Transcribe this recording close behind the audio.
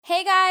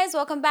Hey guys,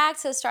 welcome back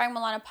to the Starring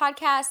Milana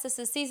podcast. This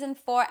is season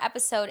 4,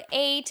 episode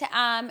 8,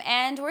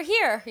 and we're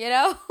here.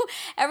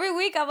 Every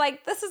week I'm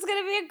like, this is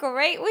gonna be a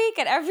great week,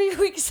 and every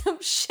week some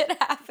shit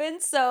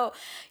happens. So,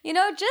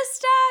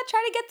 just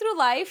try to get through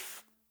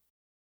life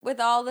with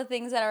all the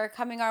things that are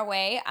coming our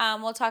way.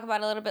 We'll talk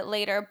about it a little bit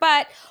later,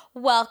 but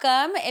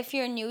welcome. If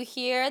you're new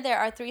here, there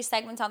are 3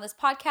 segments on this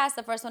podcast.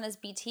 The first one is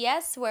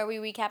BTS, where we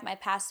recap my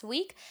past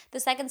week.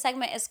 The second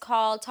segment is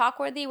called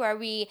Talkworthy, where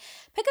we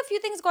pick a few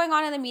things going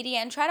on in the media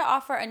and try to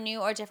offer a new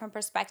or different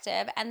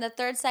perspective. And the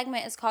third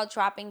segment is called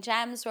Dropping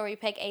Gems, where we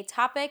pick a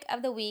topic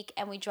of the week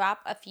and we drop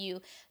a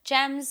few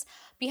gems.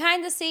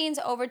 Behind the scenes,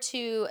 over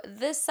to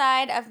this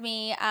side of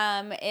me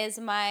is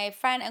my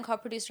friend and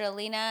co-producer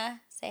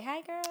Alina. Say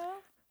hi, girl.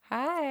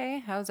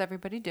 Hi, how's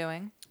everybody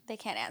doing? They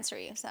can't answer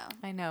you, so.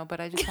 I know, but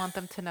I just want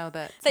them to know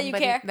that That you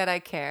care. That I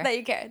care. That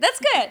you care. That's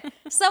good.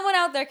 Someone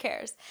out there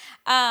cares.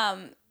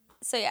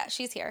 So yeah,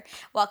 she's here.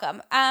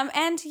 Welcome.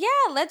 And yeah,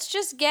 let's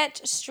just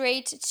get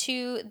straight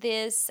to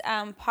this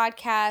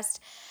podcast.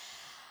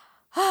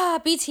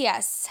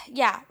 BTS.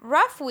 Yeah,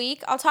 rough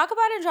week. I'll talk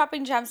about it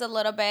Dropping Gems a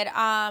little bit.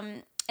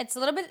 It's a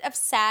little bit of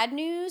sad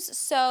news.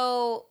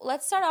 So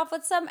let's start off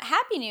with some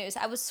happy news.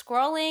 I was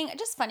scrolling,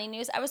 just funny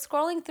news. I was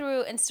scrolling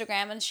through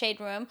Instagram and Shade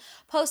Room,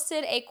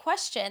 posted a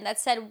question that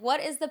said, what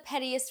is the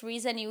pettiest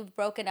reason you've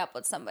broken up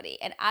with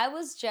somebody? And I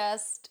was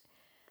just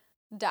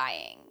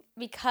dying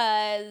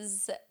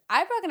because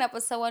I broken up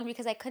with someone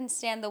because I couldn't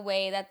stand the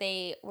way that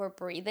they were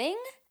breathing,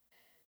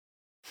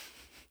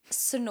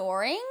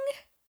 snoring.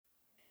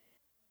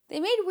 They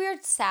made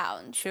weird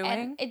sounds. Chewing?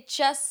 And it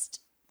just...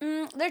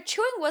 their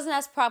chewing wasn't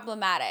as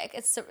problematic.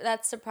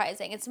 That's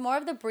surprising. It's more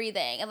of the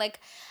breathing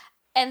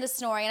and the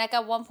snoring. Like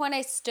at one point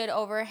I stood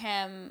over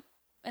him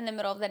in the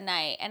middle of the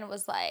night and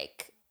was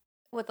like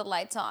with the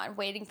lights on,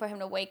 waiting for him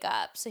to wake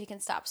up so he can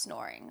stop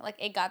snoring. Like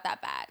it got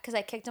that bad because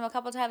I kicked him a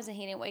couple times and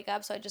he didn't wake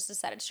up, so I just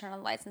decided to turn on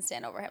the lights and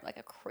stand over him like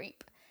a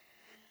creep.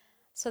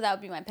 So that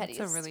would be my pettiest.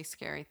 That's a really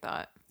scary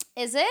thought.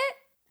 Is it?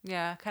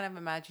 Yeah, kind of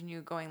imagine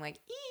you going like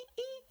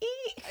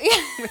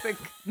Yeah. with a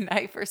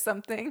knife or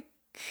something.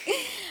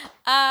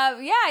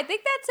 Yeah, I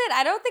think that's it.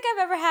 I don't think I've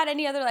ever had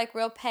any other like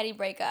real petty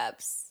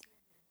breakups.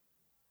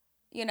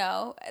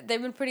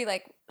 They've been pretty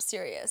like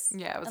serious.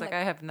 Yeah, I was like,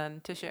 I have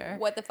none to share.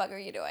 What the fuck are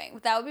you doing?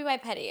 That would be my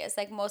pettiest,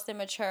 like most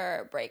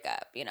immature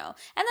breakup, And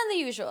then the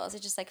usuals, I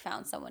just like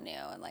found someone new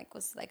and like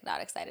was like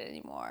not excited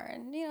anymore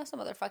and some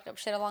other fucked up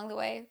shit along the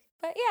way.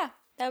 But yeah,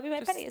 that would be my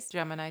Just pettiest.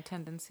 Gemini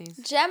tendencies.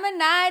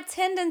 Gemini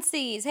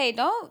tendencies. Hey,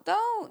 don't.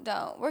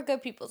 We're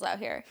good peoples out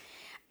here.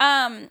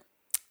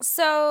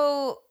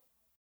 So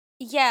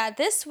yeah,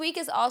 this week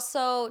is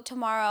also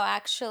tomorrow,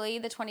 actually.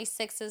 The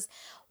 26th is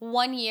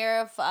 1 year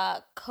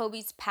of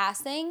Kobe's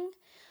passing.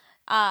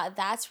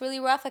 That's really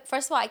rough. Like,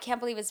 first of all, I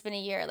can't believe it's been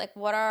a year. Like,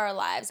 what are our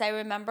lives? I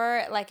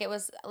remember, like, it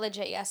was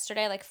legit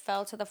yesterday. Like,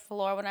 fell to the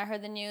floor when I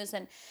heard the news.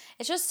 And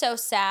it's just so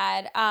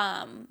sad.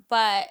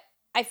 But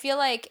I feel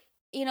like,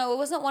 it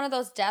wasn't one of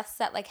those deaths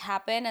that, like,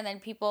 happened and then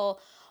people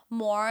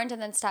mourned and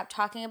then stopped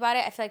talking about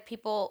it. I feel like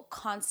people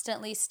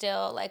constantly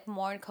still like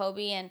mourn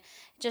Kobe, and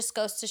it just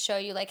goes to show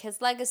you like his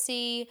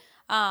legacy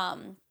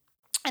and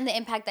the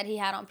impact that he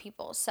had on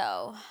people.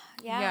 So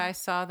Yeah, I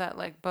saw that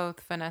like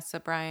both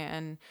Vanessa Bryant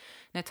and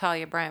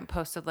Natalia Bryant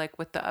posted like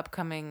with the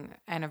upcoming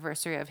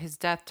anniversary of his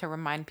death to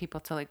remind people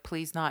to like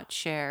please not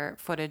share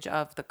footage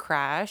of the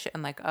crash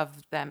and like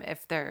of them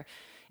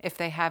if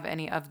they have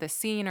any of the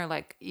scene or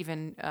like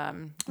even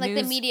like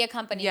news, the media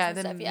companies the and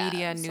stuff,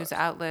 media news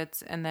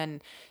outlets. And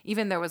then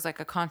even there was like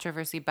a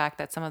controversy back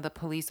that some of the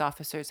police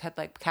officers had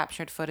like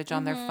captured footage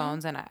on their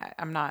phones, and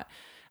I'm not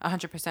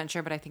 100%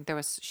 sure, but I think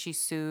she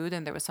sued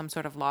and there was some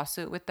sort of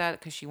lawsuit with that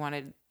because she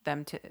wanted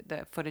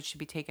the footage to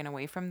be taken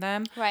away from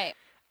them. Right.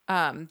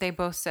 They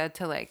both said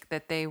to like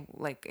that they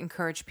like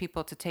encourage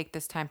people to take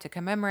this time to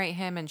commemorate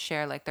him and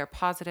share like their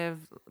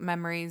positive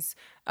memories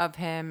of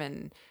him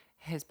and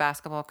his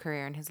basketball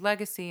career and his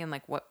legacy and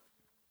like what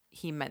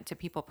he meant to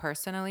people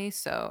personally.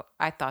 So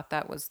I thought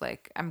that was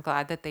like, I'm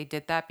glad that they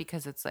did that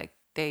because it's like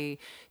they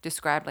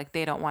described like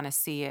they don't want to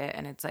see it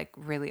and it's like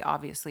really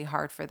obviously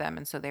hard for them,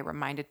 and so they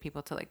reminded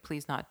people to like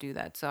please not do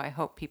that. So I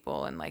hope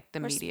people and like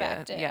the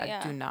Respect media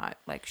it, do not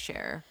like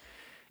share.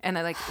 And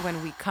I, like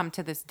when we come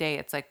to this day,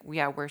 it's like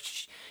we're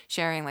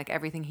sharing like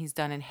everything he's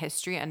done in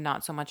history and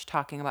not so much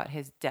talking about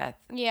his death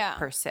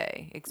per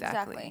se.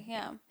 Exactly.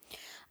 Yeah.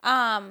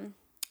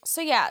 So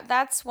yeah,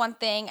 that's one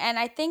thing, and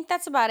I think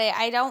that's about it.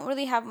 I don't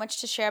really have much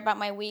to share about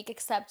my week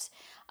except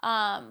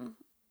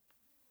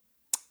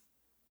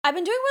I've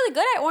been doing really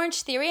good at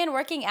Orange Theory and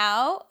working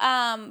out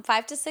 5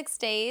 to 6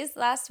 days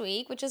last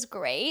week, which is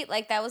great.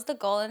 Like, that was the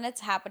goal, and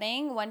it's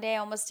happening. One day I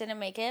almost didn't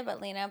make it,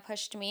 but Lena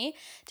pushed me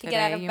to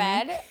get out of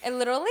bed. I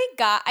literally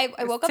I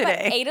woke up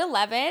at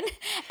 8:11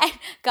 and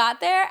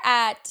got there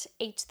at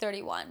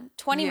 8:31.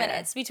 20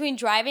 minutes between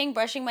driving,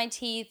 brushing my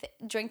teeth,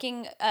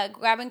 drinking,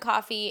 grabbing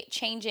coffee,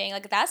 changing.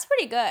 Like, that's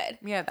pretty good.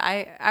 Yeah,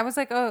 I was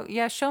like, oh,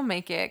 yeah, she'll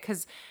make it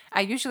because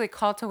I usually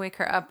call to wake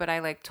her up, but I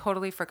like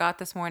totally forgot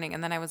this morning.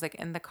 And then I was like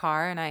in the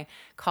car and I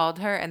called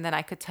her and then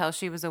I could tell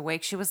she was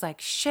awake. She was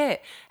like,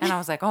 shit. And I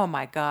was like, oh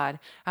my God.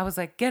 I was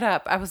like, get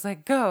up. I was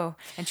like, go.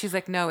 And she's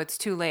like, no, it's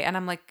too late. And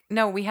I'm like,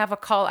 no, we have a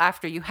call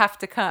after. You have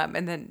to come.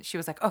 And then she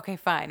was like, okay,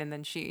 fine. And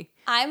then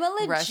I'm a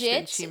rushed and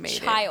legit she made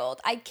it.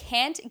 child. I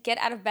can't get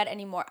out of bed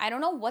anymore. I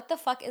don't know what the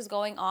fuck is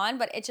going on,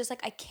 but it's just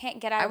like I can't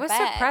get out I of was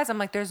bed. surprised. I'm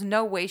like, there's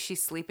no way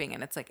she's sleeping,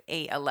 and it's like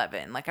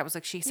 8:11. Like I was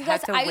like, she's You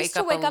had guys, to I wake used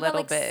to up wake a up at little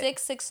like bit.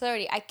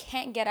 6:30. I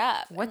can't get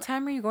up. What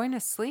time are you going to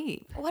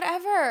sleep?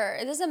 Whatever.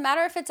 It doesn't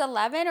matter if it's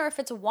 11 or if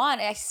it's 1.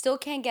 I still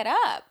can't get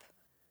up.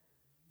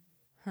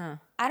 Huh.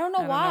 I don't know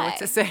I don't why. know what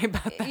to say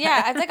about that.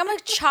 Yeah, it's like I'm a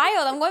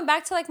child. I'm going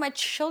back to like my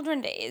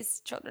children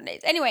days.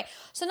 Anyway,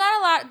 so not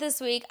a lot this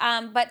week.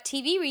 But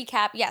TV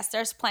recap, yes,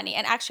 there's plenty.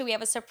 And actually, we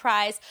have a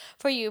surprise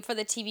for you for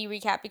the TV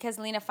recap because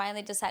Lena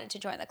finally decided to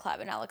join the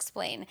club, and I'll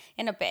explain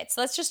in a bit.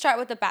 So let's just start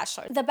with The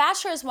Bachelor. The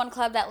Bachelor is one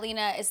club that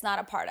Lena is not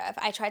a part of.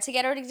 I tried to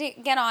get her to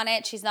get on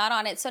it. She's not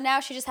on it. So now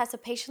she just has to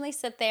patiently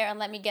sit there and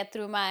let me get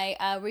through my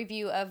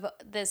review of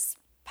this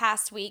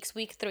past week's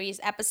week 3's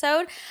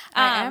episode.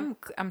 I'm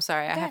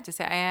sorry. I have to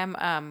say I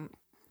am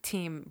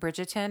team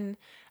Bridgerton.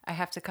 I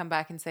have to come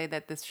back and say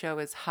that this show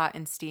is hot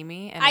and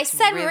steamy. And I it's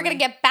said we were really- going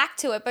to get back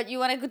to it, but you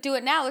want to do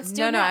it now? Let's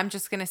do it No, now. I'm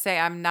just gonna say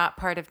I'm not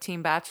part of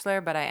Team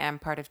Bachelor, but I am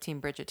part of Team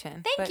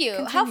Bridgerton. Thank But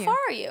you. How continue. far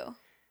are you?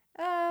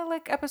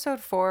 Like episode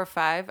 4 or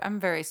 5. I'm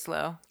very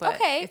slow, but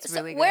Okay, it's so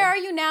really good. where are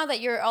you now that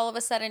you're all of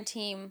a sudden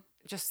team?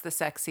 Just the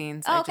sex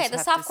scenes. Oh, I okay,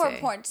 just the have to softcore say.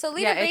 porn. So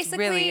Lena Yeah, it basically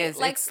really is.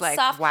 like It's like,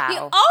 soft.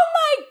 wow. Oh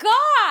my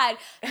god,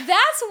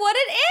 that's what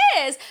it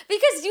is.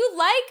 Because you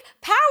like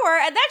power,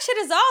 and that shit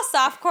is all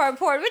softcore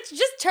porn. Which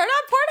just turn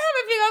on Pornhub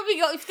if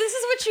you go. If this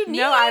is what you need.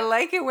 No, I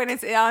like it when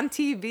it's on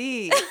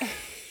TV.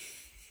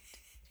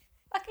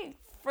 Fucking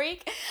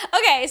freak.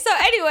 Okay, so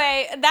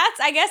anyway,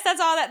 I guess that's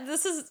all that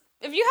this is.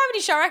 If you have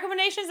any show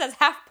recommendations that's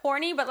half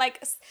porny but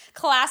like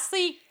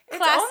classically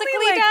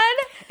done.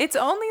 It's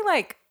only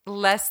like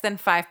less than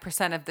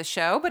 5% of the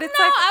show, but it's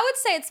No, like I would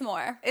say it's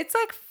more. it's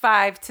like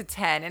 5 to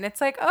 10, and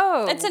it's like,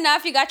 oh, It's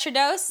enough. You got your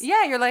dose.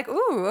 yeah. You're like,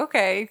 ooh,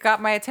 okay,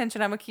 got my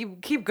attention. I'm gonna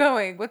keep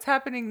going. What's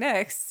happening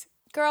next?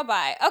 Girl,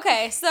 bye.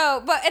 Okay,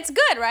 so but it's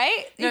good,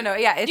 right? No,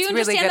 yeah, it's Do you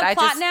really understand good. the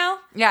plot now?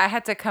 Yeah, I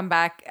had to come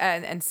back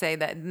and say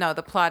that no,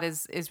 the plot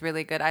is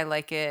really good. I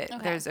like it.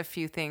 Okay. There's a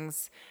few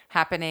things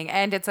happening,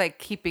 and it's like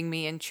keeping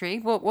me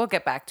intrigued. We'll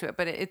get back to it,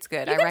 but it's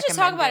good. You I can recommend just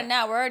talk about it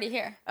now. We're already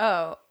here.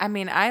 Oh, I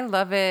mean, I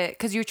love it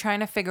because you're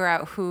trying to figure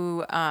out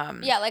who.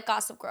 Yeah, like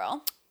Gossip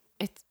Girl.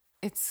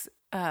 It's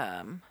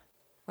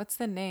what's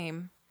the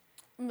name?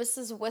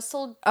 Mrs.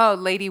 Whistle. Oh,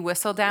 Lady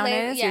Whistledown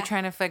is. yeah. You're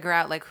trying to figure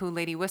out like who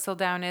Lady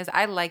Whistledown is.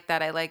 I like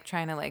that. I like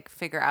trying to like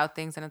figure out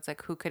things, and it's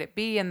like who could it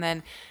be? And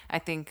then I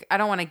think I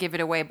don't want to give it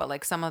away, but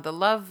like some of the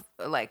love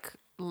like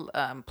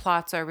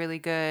plots are really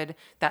good.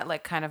 That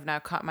like kind of now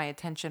caught my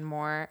attention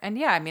more. And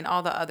yeah, I mean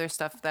all the other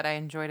stuff that I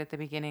enjoyed at the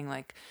beginning,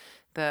 like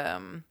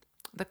the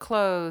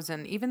clothes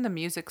and even the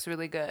music's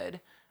really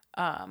good.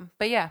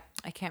 But yeah,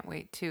 I can't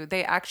wait to.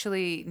 They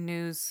actually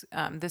news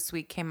this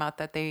week came out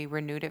that they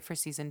renewed it for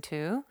season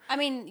 2. I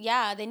mean,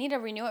 yeah, they need to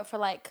renew it for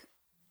like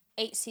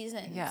 8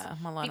 seasons. Yeah,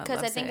 Milana because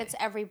I loves think it. it's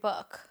every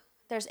book.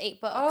 There's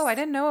 8 books. Oh, I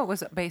didn't know it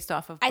was based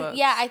off of books.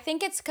 I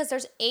think it's because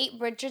there's 8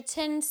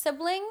 Bridgerton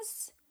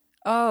siblings.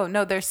 Oh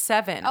no, there's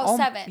 7. Oh,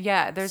 7.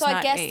 Yeah, there's so not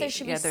I guess 8. there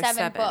should be Yeah, there's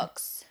 7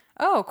 books.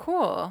 Oh,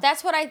 cool.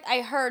 That's what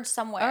I heard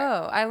somewhere.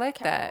 Oh, I like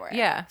Can't remember that. where.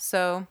 Yeah,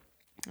 so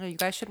you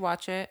guys should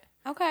watch it.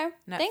 Okay.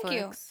 Thank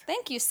you. Netflix.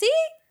 Thank you. See,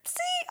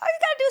 all you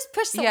gotta do is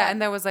push someone. Yeah,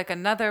 and there was like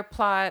another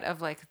plot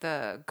of like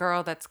the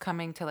girl that's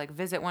coming to like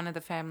visit one of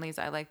the families.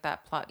 I like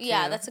that plot too.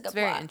 Yeah, that's a good It's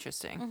very plot.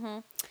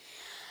 interesting.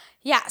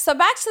 Yeah, so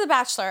back to The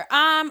Bachelor.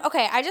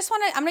 Okay, I'm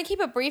gonna keep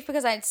it brief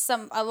because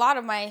a lot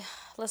of my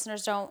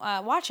listeners don't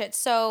watch it.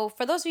 So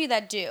for those of you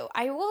that do,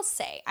 I will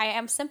say I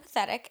am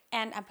sympathetic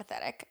and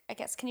empathetic. I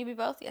guess, can you be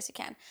both? Yes, you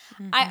can.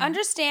 I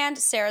understand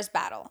Sarah's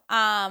battle.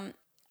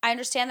 I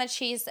understand that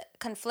she's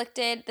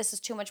conflicted. This is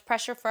too much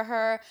pressure for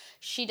her.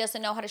 She doesn't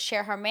know how to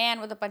share her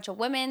man with a bunch of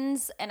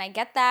women's, and I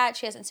get that.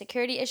 She has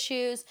insecurity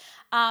issues.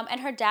 And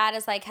her dad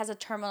has a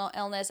terminal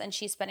illness, and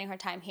she's spending her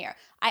time here.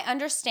 I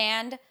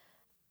understand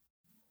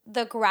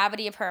the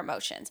gravity of her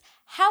emotions.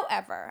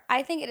 However,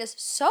 I think it is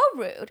so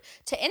rude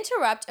to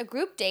interrupt a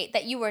group date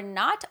that you were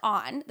not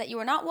on, that you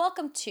were not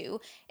welcome to,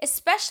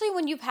 especially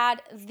when you've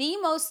had the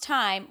most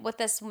time with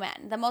this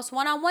man, the most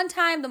one-on-one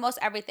time, the most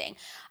everything.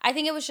 I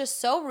think it was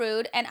just so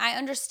rude, and I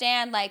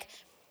understand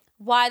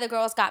why the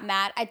girls got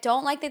mad. I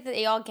don't like that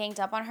they all ganged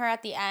up on her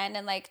at the end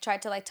and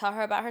tried to tell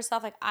her about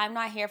herself. I'm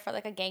not here for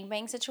a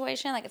gangbang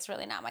situation. It's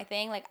really not my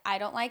thing. I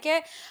don't like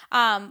it.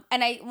 And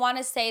I want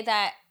to say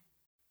that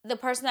the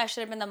person that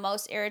should have been the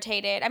most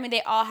irritated, I mean,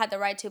 they all had the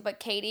right to, but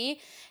Katie,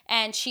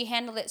 and she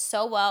handled it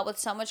so well with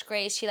so much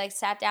grace. She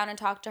sat down and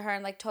talked to her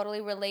and totally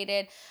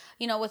related,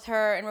 with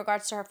her in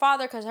regards to her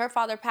father, because her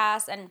father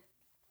passed, and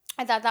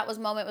I thought that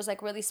moment was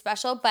really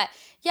special. But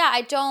yeah,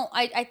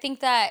 I think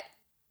that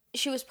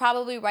she was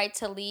probably right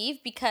to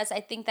leave, because I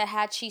think that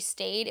had she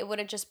stayed, it would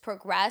have just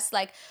progressed.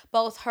 Like,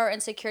 both her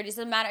insecurities,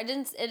 didn't matter. It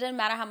didn't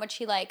matter how much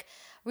he like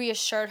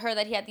reassured her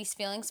that he had these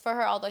feelings for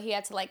her, although he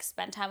had to like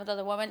spend time with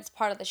other women. It's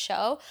part of the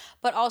show.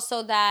 But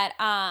also that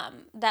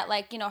that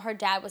like, you know, her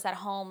dad was at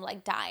home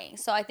like dying.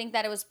 So I think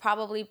that it was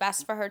probably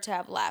best for her to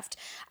have left.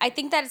 I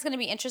think that it's going to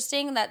be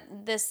interesting that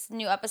this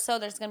new episode,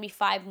 there's going to be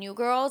 5 new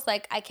girls.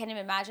 Like, I can't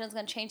even imagine. It's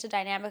going to change the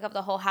dynamic of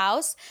the whole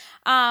house.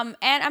 And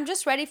I'm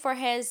just ready for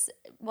his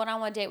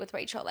one-on-one date with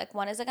Rachel. Like,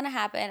 when is it going to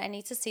happen? I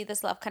need to see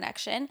this love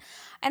connection.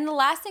 And the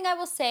last thing I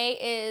will say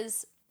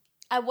is,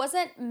 I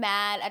wasn't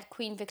mad at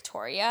Queen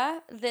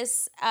Victoria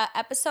this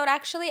episode,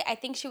 actually. I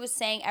think she was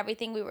saying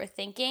everything we were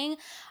thinking.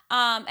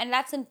 And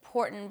that's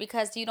important,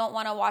 because you don't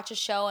want to watch a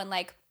show and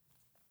like,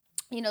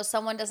 you know,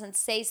 someone doesn't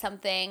say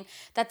something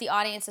that the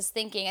audience is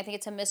thinking. I think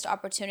it's a missed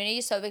opportunity.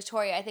 So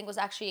Victoria, I think, was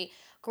actually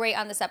great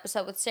on this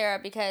episode with Sarah,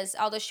 because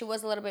although she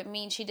was a little bit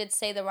mean, she did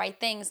say the right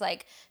things.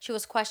 Like, she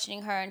was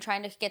questioning her and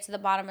trying to get to the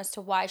bottom as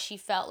to why she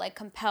felt like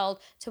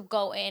compelled to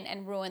go in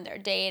and ruin their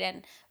date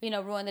and, you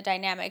know, ruin the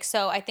dynamic.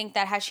 So I think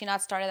that had she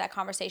not started that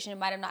conversation, it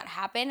might have not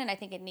happened, and I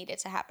think it needed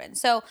to happen.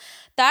 So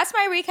that's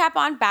my recap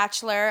on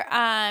Bachelor.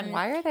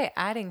 Why are they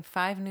adding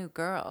 5 new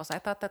girls? I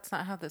thought that's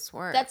not how this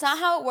works. That's not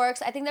how it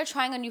works. I think they're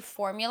trying a new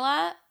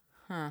formula.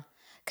 Huh.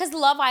 Because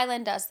Love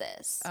Island does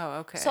this. Oh,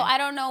 okay. So I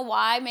don't know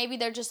why. Maybe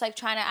they're just like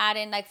trying to add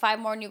in like 5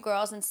 more new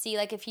girls and see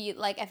like if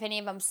any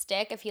of them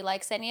stick, if he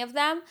likes any of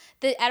them.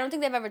 I don't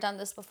think they've ever done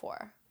this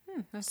before.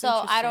 So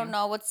I don't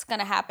know what's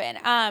gonna happen.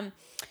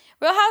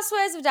 Real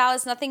Housewives of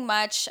Dallas, nothing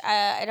much.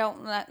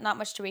 Not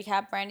much to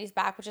recap. Brandy's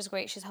back, which is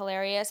great. She's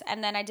hilarious.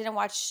 And then I didn't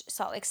watch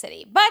Salt Lake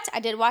City, but I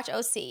did watch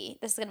OC.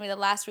 This is gonna be the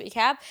last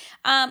recap.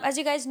 As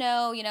you guys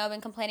know, I've been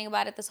complaining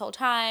about it this whole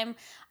time.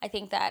 I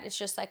think that it's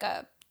just like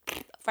a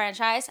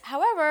franchise.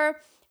 However,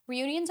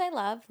 reunions I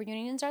love.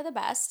 Reunions are the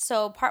best.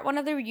 So part 1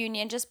 of the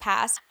reunion just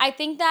passed. I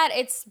think that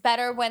it's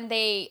better when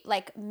they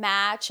like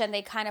match and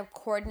they kind of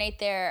coordinate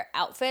their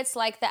outfits,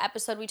 like the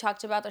episode we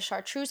talked about, the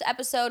Chartreuse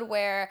episode,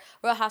 where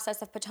Real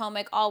Housewives of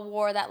Potomac all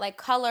wore that like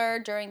color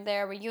during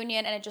their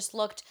reunion, and it just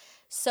looked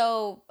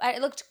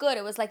it looked good.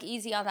 It was like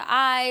easy on the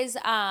eyes,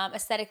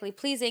 aesthetically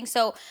pleasing.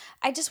 So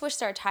I just wish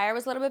their attire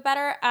was a little bit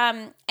better.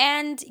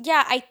 And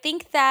yeah, I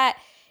think that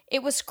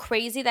it was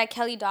crazy that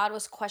Kelly Dodd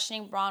was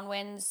questioning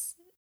Bronwyn's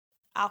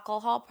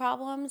alcohol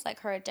problems,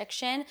 like her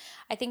addiction.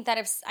 I think that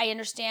if I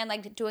understand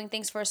like doing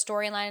things for a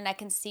storyline, and I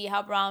can see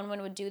how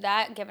Bronwyn would do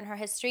that given her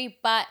history,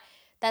 but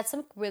that's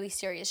some really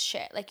serious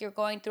shit. Like, you're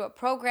going through a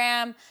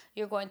program,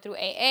 you're going through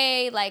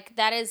AA, like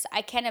that is,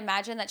 I can't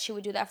imagine that she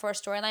would do that for a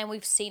storyline.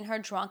 We've seen her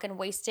drunk and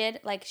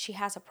wasted, like she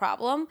has a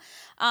problem.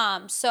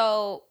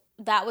 So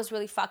that was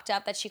really fucked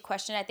up that she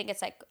questioned. I think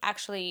it's like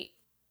actually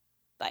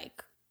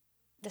like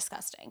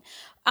disgusting.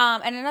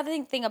 And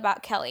another thing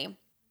about Kelly,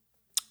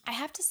 I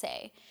have to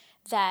say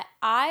that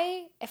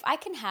if I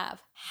can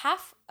have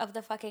half of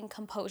the fucking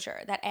composure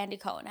that Andy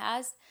Cohen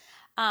has,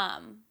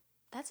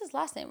 that's his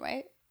last name,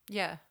 right?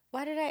 Yeah.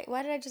 Why did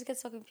I just get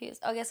so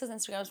confused? Oh, I guess his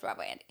Instagram is brought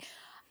by Andy.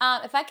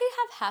 If I could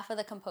have half of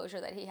the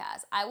composure that he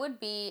has, I would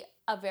be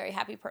a very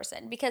happy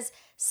person, because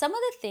some of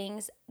the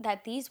things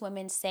that these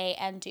women say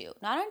and do,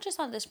 not just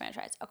on this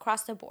franchise,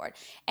 across the board,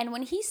 and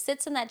when he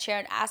sits in that chair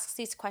and asks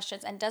these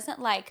questions and doesn't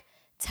like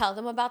tell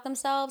them about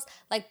themselves,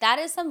 like that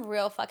is some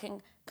real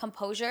fucking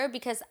composure,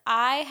 because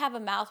I have a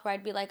mouth where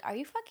I'd be like, are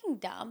you fucking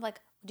dumb? Like,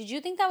 did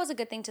you think that was a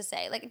good thing to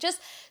say? Like, just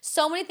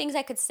so many things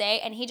I could say,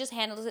 and he just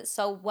handles it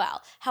so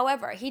well.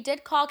 However, he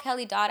did call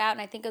Kelly Dodd out,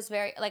 and I think it was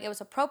very, like, it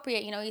was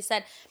appropriate. He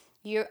said,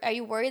 are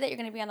you worried that you're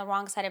going to be on the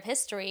wrong side of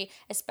history,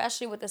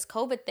 especially with this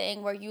COVID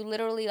thing, where you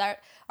literally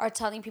are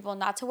telling people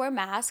not to wear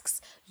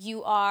masks?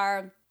 You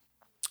are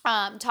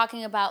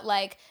talking about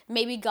like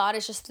maybe God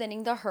is just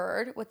thinning the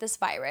herd with this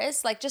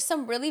virus, like just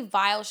some really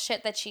vile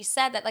shit that she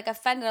said that like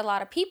offended a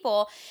lot of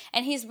people,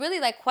 and he's really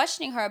like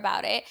questioning her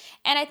about it.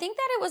 And I think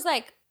that it was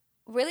like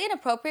really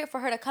inappropriate for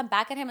her to come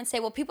back at him and say,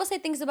 well, people say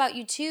things about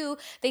you too.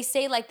 They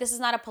say like this is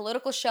not a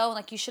political show, and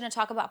like you shouldn't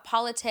talk about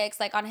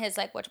politics, like on his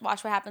like Watch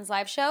What Happens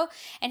live show.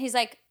 And he's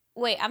like,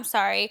 wait, I'm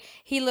sorry.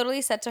 He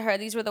literally said to her,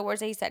 these were the words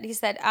that he said. He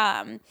said,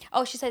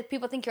 she said,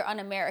 people think you're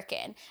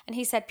un-American. And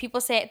he said, people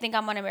think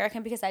I'm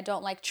un-American because I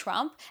don't like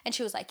Trump. And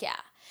she was like, yeah.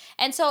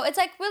 And so it's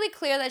like really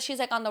clear that she's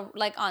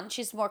like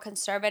she's more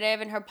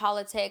conservative in her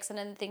politics and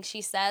in the things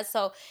she says.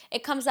 So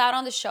it comes out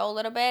on the show a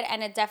little bit,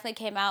 and it definitely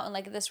came out in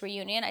like this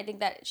reunion. I think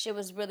that she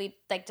was really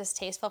like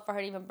distasteful for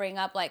her to even bring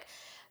up like,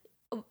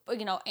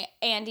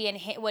 Andy and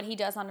what he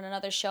does on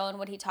another show and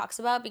what he talks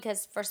about,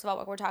 because first of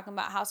all, we're talking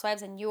about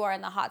Housewives and you are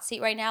in the hot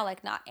seat right now,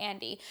 like not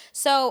Andy.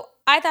 So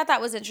I thought that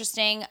was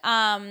interesting.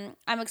 I'm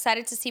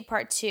excited to see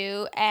part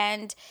 2,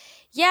 and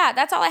yeah,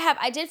 that's all I have.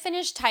 I did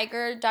finish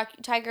Tiger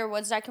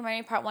Woods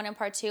documentary part 1 and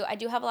part 2. I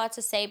do have a lot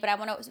to say, but I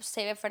want to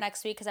save it for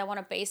next week because I want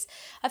to base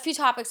a few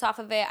topics off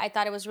of it. I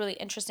thought it was really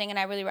interesting, and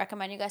I really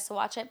recommend you guys to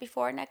watch it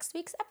before next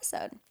week's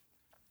episode.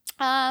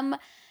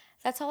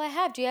 That's all I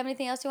have. Do you have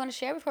anything else you want to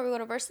share before we go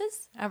to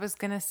verses? I was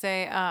going to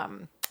say,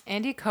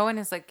 Andy Cohen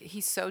is like,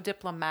 he's so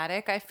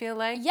diplomatic, I feel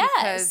like.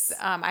 Yes. Because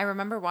I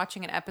remember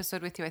watching an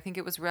episode with you, I think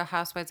it was Real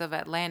Housewives of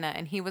Atlanta,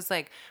 and he was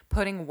like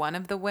putting one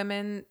of the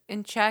women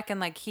in check. And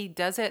like he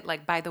does it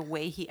like by the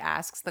way he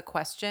asks the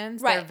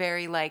questions. They're Right.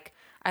 very like,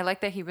 I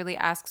like that he really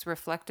asks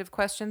reflective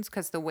questions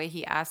because the way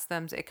he asks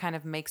them, it kind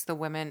of makes the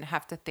women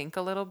have to think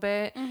a little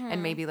bit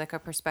and maybe like a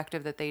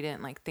perspective that they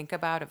didn't like think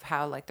about of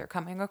how like they're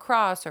coming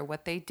across or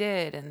what they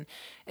did. And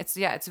it's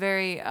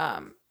very,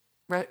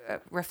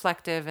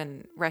 reflective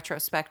and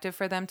retrospective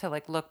for them to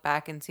like look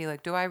back and see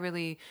like, do I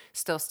really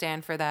still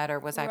stand for that, or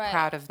was I Right.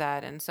 proud of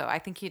that? And so I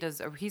think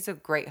he's a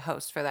great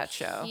host for that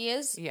show. He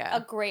is Yeah,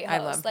 a great I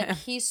host. love Like him.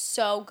 he's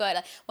so good.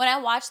 When I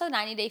watch the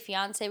 90 Day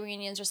Fiance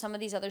reunions or some of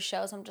these other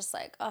shows, I'm just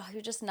like, oh,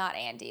 you're just not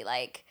Andy.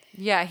 Like,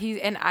 Yeah,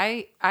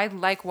 I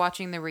like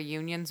watching the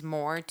reunions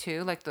more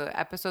too. Like the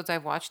episodes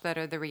I've watched that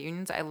are the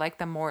reunions, I like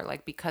them more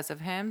like because of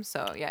him.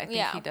 So yeah, I think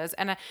Yeah. he does.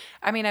 And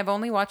I mean, I've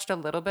only watched a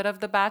little bit of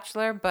The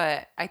Bachelor,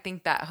 but I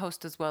think that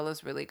host as well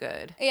is really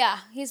good. yeah,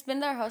 he's been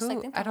their host. I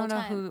Who- think the I don't whole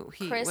know time. who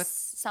he- Chris what-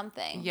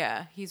 something.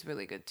 Yeah, he's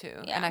really good too.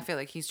 Yeah. And I feel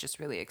like he's just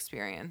really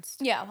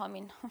experienced. Yeah, well, I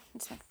mean,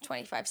 it's like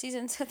 25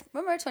 seasons.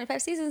 Remember,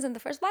 25 seasons and the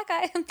first black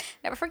guy.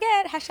 Never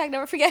forget. Hashtag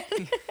never forget.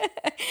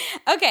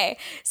 Okay,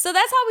 so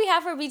that's all we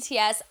have for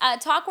BTS.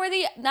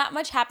 Talkworthy, not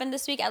much happened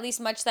this week, at least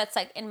much that's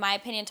like, in my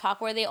opinion,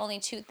 talkworthy. Only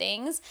two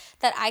things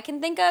that I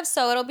can think of.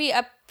 So it'll be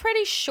a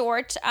pretty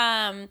short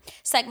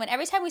segment.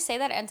 Every time we say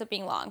that, it ends up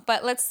being long.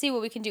 But let's see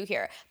what we can do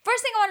here.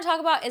 First thing I want to talk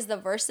about is the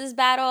versus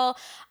battle.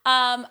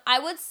 I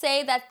would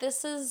say that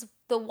this is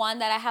the one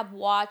that I have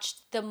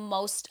watched the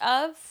most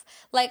of.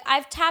 Like,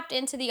 I've tapped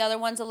into the other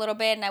ones a little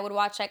bit and I would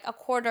watch like a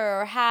quarter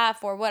or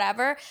half or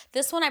whatever.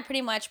 This one I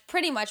pretty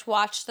much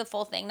watched the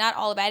full thing. Not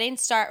all of it. I didn't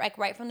start like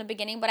right from the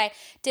beginning, but I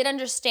did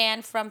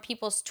understand from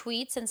people's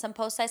tweets and some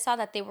posts I saw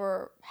that they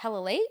were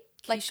hella late.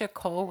 Keisha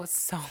Cole was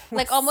so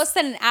Like almost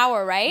an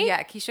hour, right?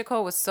 Yeah, Keisha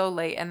Cole was so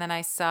late, and then I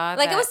saw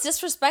Like that, it was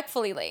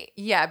disrespectfully late.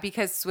 yeah,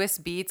 because Swiss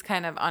Beats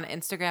kind of on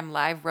Instagram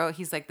Live wrote,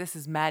 he's like, this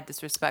is mad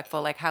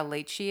disrespectful, like how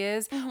late she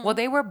is. Well,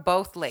 they were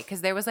both late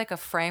because there was like a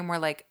frame where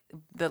like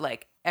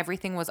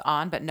everything was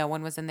on, but no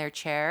one was in their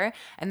chair,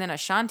 and then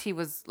Ashanti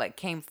was like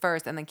came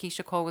first, and then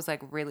Keisha Cole was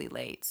like really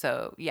late.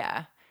 So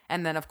yeah.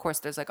 And then, of course,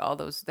 there's like all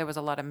those, there was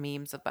a lot of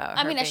memes about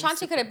I her mean, being Ashanti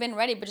super- could have been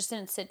ready, but just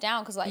didn't sit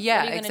down because, like, Yeah,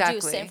 what are you going to exactly.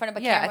 do? Sit in front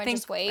of a Yeah, camera I and think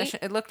just wait?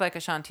 it looked like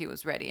Ashanti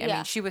was ready. I Yeah.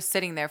 mean, she was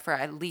sitting there for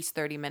at least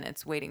 30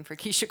 minutes waiting for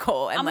Keisha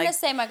Cole. And I'm like, going to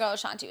say my girl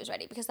Ashanti was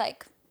ready because,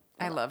 like,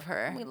 I love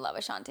her. we love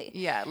Ashanti.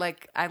 Yeah,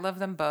 like I love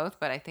them both,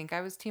 but I think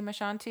I was Team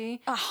Ashanti.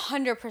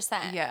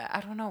 100%. Yeah, I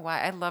don't know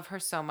why. I love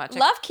her so much.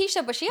 Love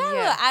Keisha, but she had a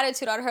Yeah. little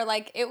attitude on her.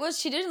 Like,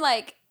 she didn't,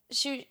 like,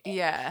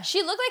 Yeah.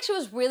 she looked like she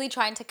was really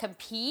trying to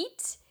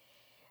compete,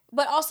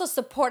 but also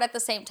support at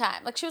the same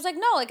time. Like, she was like,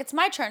 no, like, it's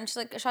my turn. She's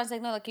like, Ashanti's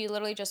like, no, like, you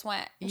literally just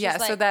went. And she's Yeah,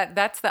 so like,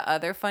 that's the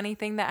other funny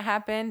thing that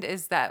happened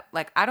is that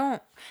like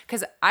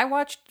because I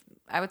watched,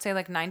 I would say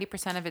like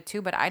 90% of it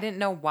too, but I didn't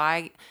know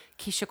why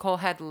Keisha Cole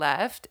had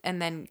left and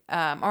then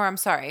or I'm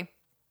sorry.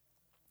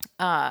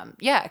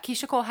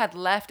 Keisha Cole had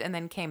left and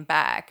then came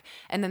back,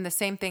 and then the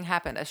same thing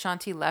happened.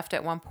 Ashanti left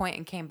at one point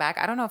and came back.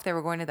 I don't know if they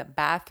were going to the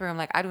bathroom.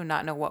 Like, I do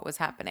not know what was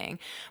happening.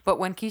 But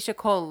when Keisha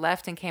Cole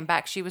left and came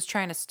back, she was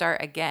trying to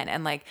start again,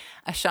 and like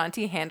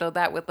Ashanti handled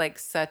that with like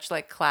such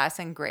like class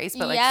and grace,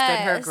 but like stood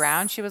her Yes.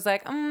 ground. She was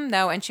like,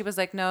 no, and she was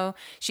like, no.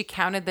 She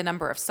counted the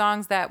number of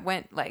songs that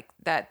went like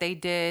that they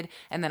did,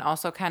 and then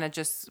also kind of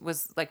just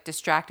was like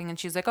distracting. And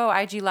she's like, oh,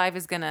 IG Live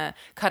is gonna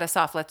cut us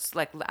off. Let's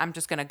like, I'm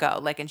just gonna go.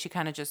 Like, and she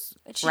kind of just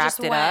She wrapped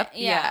just it went, up.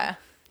 yeah.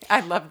 I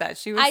love that.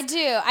 She was I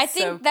do. I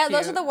think so that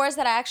those are cute. the words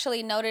that I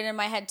actually noted in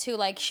my head too.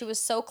 Like, she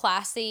was so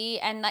classy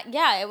and like,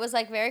 yeah, it was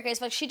like very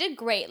graceful. Like, she did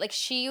great. Like,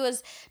 she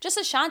was just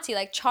Ashanti,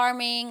 like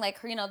charming, like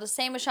her, the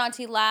same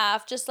Ashanti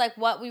laugh, just like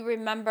what we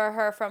remember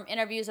her from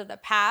interviews of the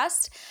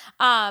past.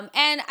 And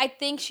I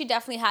think she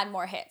definitely had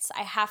more hits.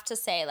 I have to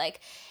say, like,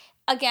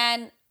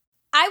 again,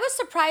 I was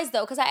surprised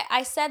though, because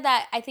I said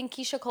that I think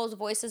Keisha Cole's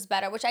voice is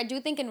better, which I do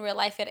think in real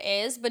life it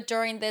is, but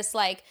during this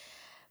like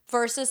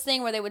versus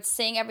thing where they would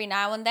sing every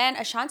now and then,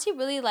 Ashanti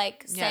really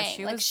like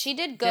sang. Like, she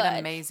did good. Did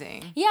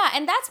amazing. Yeah,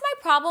 and that's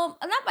my problem.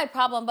 Not my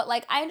problem, but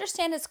like I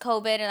understand it's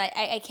COVID, and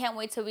I can't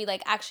wait till we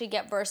like actually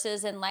get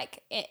verses and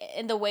like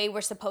in the way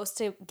we're supposed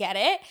to get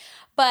it,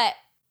 but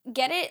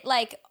get it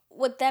like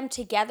with them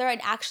together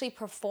and actually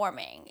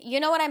performing. You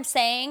know what I'm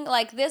saying?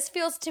 Like, this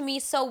feels to me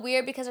so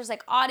weird because there's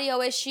like audio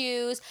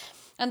issues.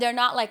 And they're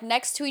not like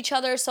next to each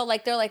other. So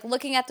like they're like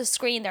looking at the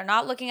screen. They're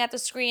not looking at the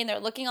screen. They're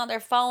looking on their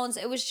phones.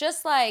 It was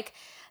just like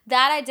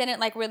that I didn't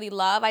like really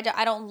love. I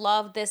don't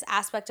love this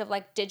aspect of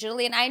like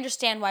digitally. And I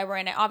understand why we're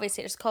in it.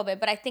 Obviously there's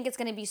COVID. But I think it's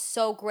going to be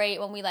so great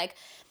when we like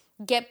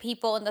get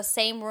people in the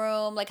same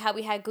room. Like how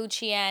we had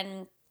Gucci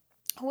and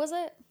who was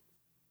it?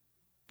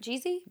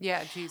 Jeezy?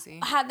 Yeah,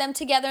 Jeezy. Had them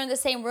together in the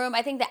same room.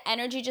 I think the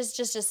energy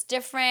just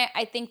different.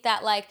 I think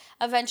that like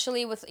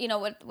eventually with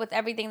with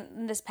everything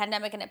in this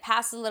pandemic and it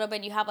passes a little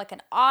bit, you have like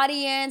an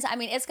audience. I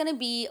mean, it's gonna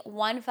be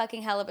one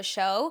fucking hell of a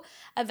show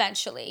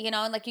eventually, and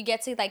like you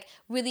get to like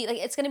really like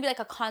it's gonna be like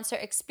a concert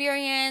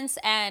experience,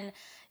 and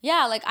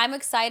yeah, like I'm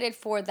excited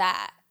for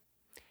that.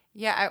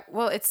 Yeah,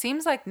 well, it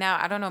seems like now,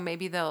 I don't know,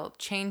 maybe they'll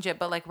change it,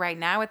 but like right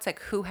now it's like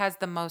who has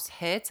the most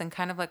hits, and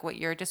kind of like what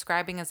you're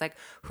describing is like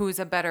who's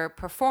a better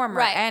performer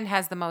Right. and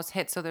has the most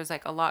hits. So there's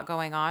like a lot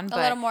going on, A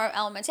little but more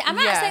elements. I'm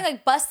not saying yeah.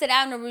 like bust it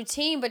out in a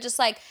routine, but just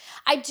like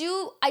I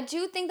do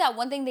think that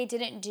one thing they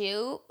didn't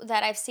do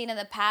that I've seen in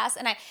the past,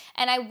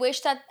 and I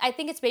wish that, I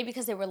think it's maybe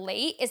because they were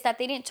late, is that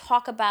they didn't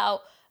talk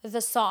about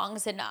the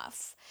songs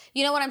enough.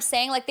 You know what I'm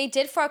saying? Like they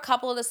did for a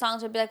couple of the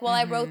songs, would be like, well,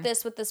 I wrote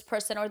this with this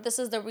person, or this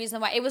is the reason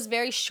why. It was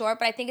very short,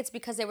 but I think it's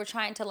because they were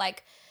trying to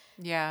like,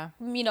 Yeah.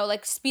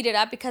 like speed it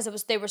up because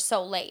they were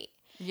so late.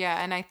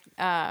 Yeah, and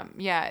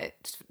yeah,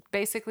 it's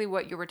basically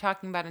what you were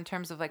talking about in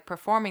terms of like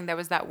performing. There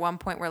was that one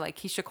point where like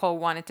Keisha Cole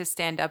wanted to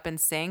stand up and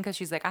sing because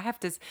she's like, I have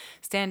to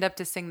stand up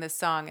to sing this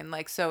song, and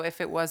like, so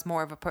if it was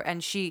more of a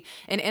and she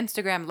in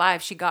Instagram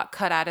Live, she got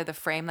cut out of the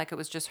frame, like it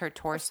was just her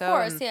torso. Of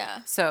course, and yeah.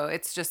 So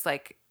it's just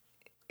like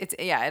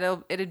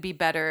it'd be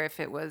better if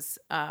it was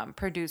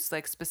produced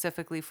like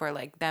specifically for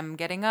like them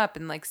getting up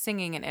and like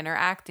singing and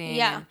interacting.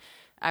 Yeah. And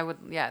I would,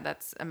 yeah,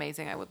 that's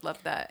amazing. I would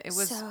love that. It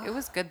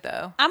was good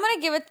though. I'm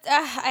gonna give it.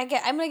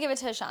 I'm gonna give it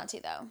to Ashanti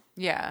though.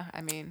 Yeah,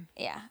 I mean,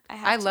 Yeah,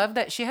 I love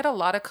that she had a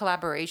lot of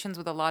collaborations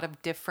with a lot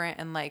of different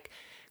and like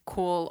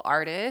cool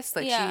artists.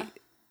 Like Yeah.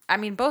 I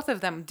mean, both of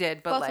them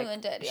did, but Both like of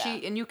them did, yeah.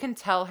 and you can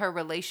tell her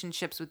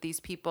relationships with these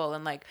people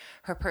and like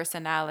her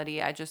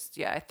personality. I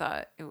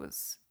thought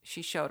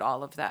she showed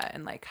all of that,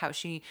 and like how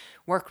she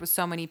worked with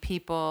so many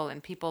people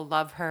and people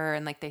love her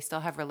and like they still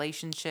have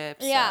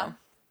relationships. Yeah. So.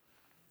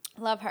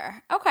 Love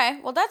her.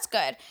 Okay, well that's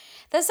good.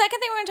 The second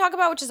thing we're going to talk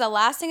about, which is the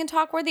last thing in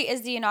Talkworthy,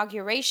 is the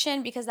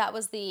inauguration, because that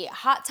was the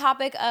hot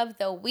topic of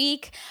the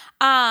week.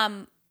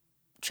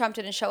 Trump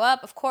didn't show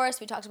up, of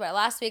course. We talked about it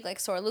last week, like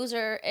sore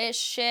loser-ish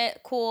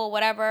shit, cool,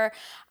 whatever.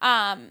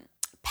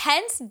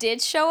 Pence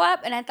did show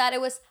up, and I thought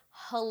it was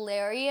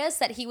hilarious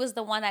that he was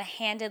the one that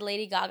handed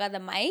Lady Gaga the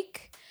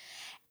mic.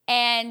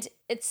 And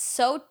it's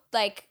so,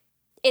 like,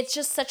 it's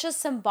just such a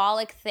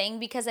symbolic thing,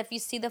 because if you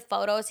see the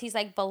photos, he's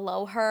like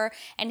below her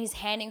and he's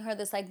handing her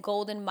this like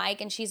golden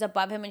mic, and she's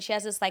above him, and she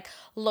has this like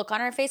look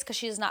on her face because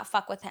she does not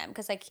fuck with him,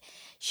 because like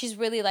she's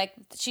really like,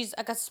 she's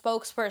like a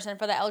spokesperson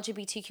for the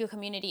LGBTQ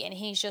community, and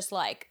he's just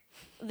like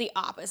the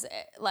opposite,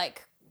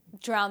 like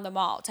drown them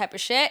all type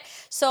of shit.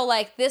 So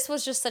like this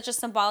was just such a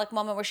symbolic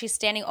moment where she's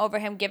standing over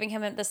him, giving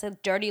him this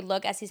dirty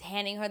look as he's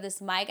handing her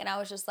this mic, and I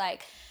was just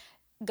like,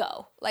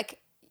 go, like,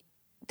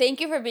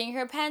 thank you for being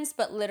here, Pence,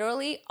 but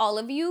literally all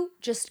of you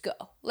just go.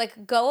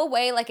 Like, go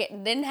away like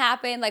it didn't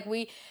happen. Like,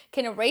 we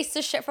can erase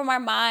this shit from our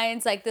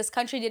minds. Like, this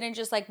country didn't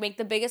just, like, make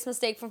the biggest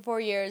mistake for 4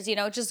 years. You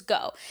know, just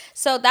go.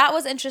 So that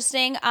was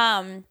interesting.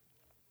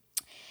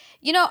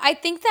 You know, I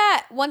think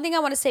that one thing I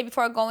want to say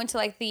before I go into,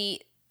 like, the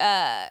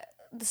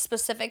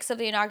specifics of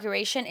the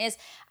inauguration is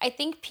I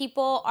think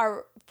people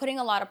are putting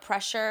a lot of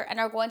pressure and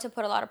are going to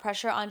put a lot of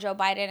pressure on Joe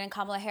Biden and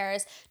Kamala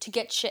Harris to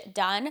get shit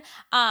done.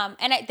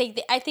 And I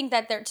think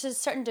that they're, to a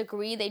certain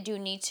degree, they do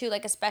need to,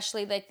 like,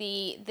 especially like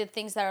the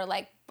things that are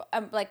like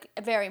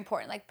very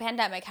important, like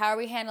pandemic. How are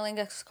we handling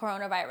this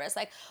coronavirus?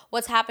 Like,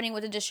 what's happening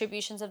with the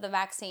distributions of the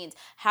vaccines?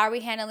 How are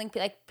we handling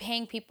like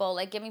paying people,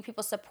 like giving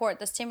people support,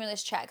 the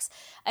stimulus checks,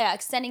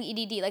 extending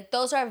EDD? Like,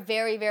 those are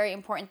very, very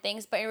important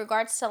things. But in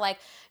regards to like,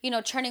 you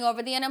know, turning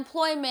over the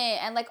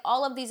unemployment and like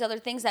all of these other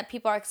things that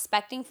people are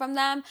expecting from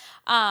them,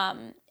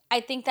 I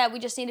think that we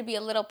just need to be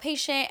a little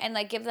patient and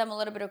like give them a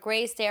little bit of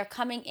grace. They are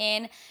coming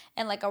in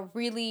like a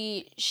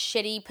really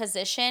shitty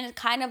position,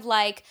 kind of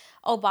like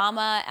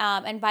Obama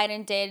and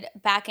Biden did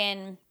back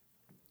in,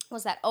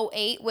 was that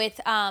 2008 with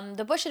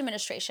the Bush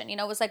administration. You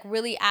know, it was like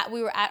really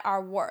we were at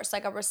our worst,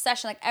 like a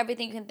recession, like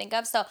everything you can think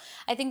of. So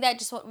I think that I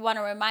just want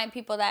to remind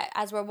people that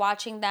as we're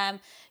watching them,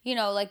 you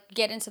know, like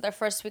get into their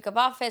first week of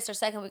office or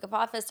second week of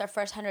office, their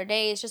first 100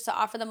 days, just to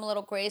offer them a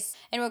little grace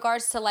in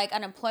regards to like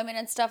unemployment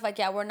and stuff. Like,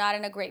 yeah, we're not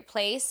in a great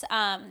place.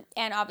 And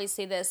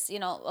obviously this, you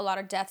know, a lot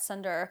of deaths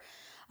under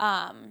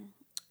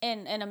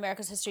in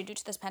America's history due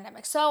to this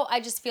pandemic. So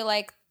I just feel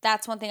like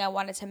that's one thing I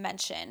wanted to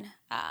mention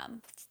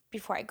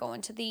before I go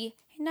into the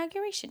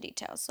inauguration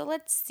details. So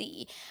let's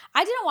see.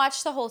 I didn't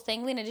watch the whole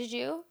thing. Lena, did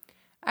you?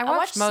 I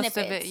watched most snippets.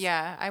 of it.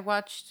 Yeah, I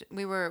watched.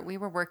 We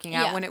were working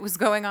out when it was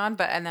going on,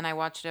 and then I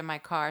watched it in my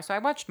car. So I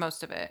watched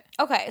most of it.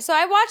 Okay, so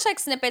I watched like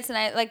snippets and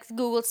I like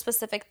Googled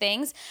specific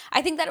things.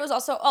 I think that it was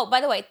also. Oh, by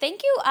the way,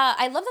 thank you.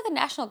 I love that the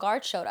National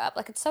Guard showed up.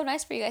 Like, it's so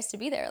nice for you guys to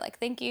be there. Like,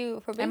 thank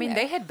you for being there.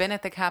 They had been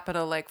at the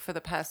Capitol like for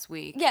the past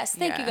week. Yes,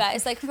 thank you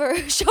guys like for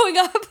showing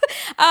up.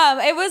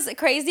 It was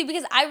crazy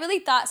because I really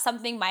thought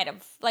something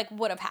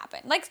would have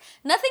happened. Like,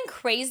 nothing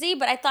crazy,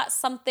 but I thought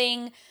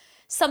something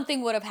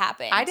something would have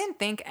happened. I didn't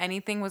think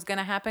anything was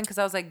gonna happen because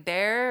I was like,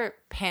 they're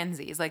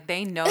pansies. Like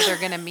they know they're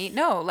gonna meet.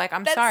 No, like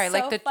I'm That's sorry. so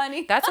Like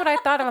funny. that's what I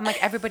thought of. I'm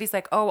like, everybody's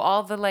like, oh,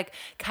 all the like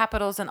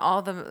capitals and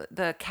all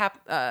the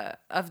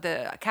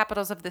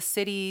capitals of the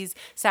cities,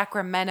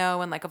 Sacramento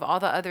and like of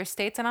all the other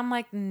states. And I'm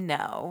like,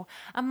 no.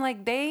 I'm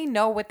like, they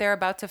know what they're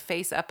about to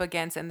face up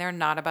against, and they're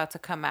not about to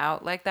come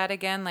out like that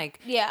again. Like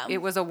Yeah. it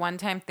was a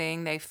one-time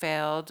thing. They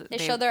failed. They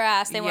showed their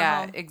ass. They went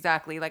home.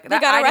 Exactly. Like They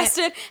got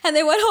arrested and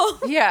they went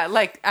home. Yeah,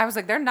 like I was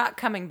like, they're not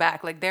coming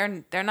back. Like they're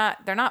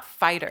not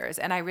fighters,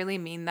 and I really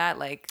mean that.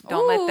 Like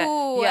don't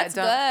let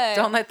that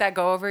don't let that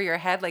go over your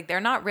head. Like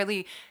they're not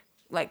really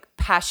like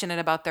passionate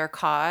about their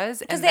cause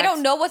because they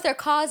don't know what their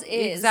cause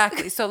is.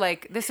 Exactly. So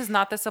like this is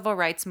not the civil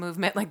rights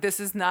movement. Like this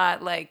is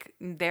not like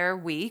they're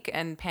weak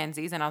and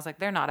pansies. And I was like,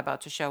 they're not about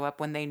to show up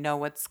when they know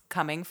what's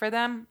coming for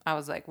them. I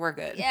was like, we're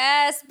good.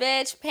 Yes,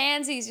 bitch,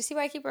 pansies. You see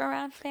why I keep her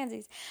around?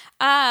 Pansies.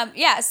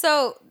 Yeah.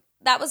 So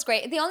that was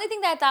great. The only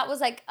thing that I thought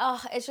was like,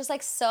 oh, it's just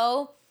like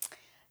so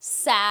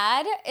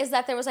sad is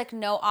that there was like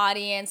no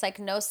audience, like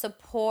no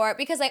support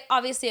because like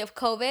obviously of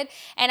COVID.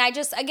 And I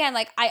just, again,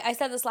 like I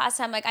said this last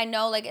time, like I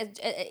know like,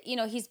 you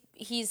know,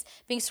 he's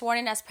being sworn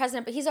in as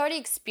president, but he's already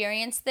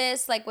experienced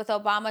this like with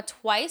Obama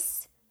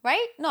twice.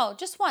 Right? No,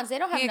 just once. They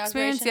don't have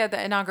experienced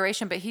the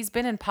inauguration, but he's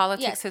been in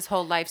politics his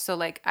whole life. So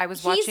like I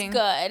was watching. He's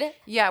good.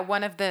 Yeah,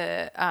 one of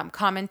the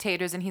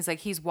commentators, and he's like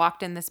he's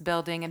walked in this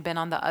building and been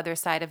on the other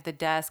side of the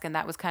desk, and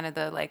that was kind of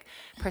the like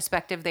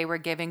perspective they were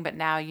giving. But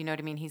now you know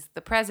what I mean. He's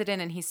the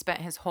president, and he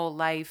spent his whole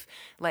life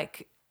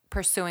like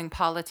pursuing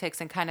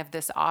politics and kind of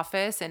this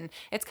office, and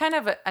it's kind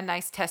of a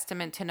nice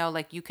testament to know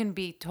like you can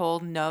be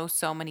told no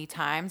so many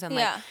times, and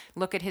like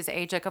look at his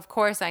age. Like of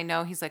course I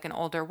know he's like an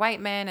older white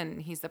man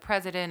and he's the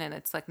president and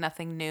it's like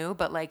nothing new,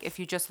 but like if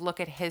you just look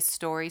at his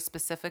story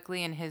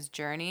specifically and his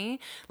journey,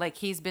 like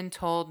he's been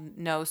told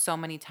no so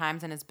many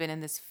times and has been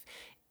in this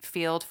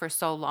field for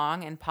so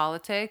long in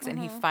politics, and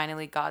he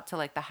finally got to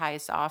like the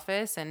highest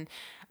office. And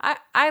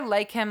I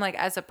like him like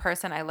as a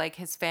person. I like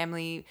his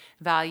family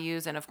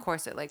values, and of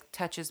course it like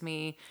touches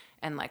me,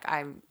 and like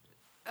I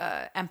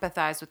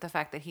empathize with the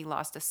fact that he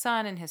lost a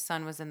son and his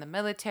son was in the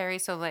military.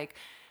 So like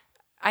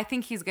I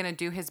think he's going to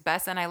do his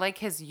best, and I like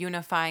his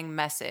unifying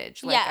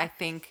message. Like I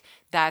think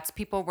that's,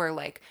 people were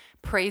like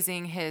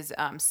praising his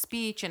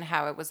speech and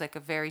how it was like a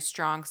very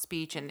strong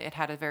speech and it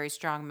had a very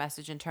strong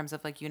message in terms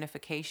of like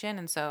unification.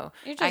 And so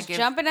you're just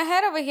jumping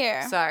ahead over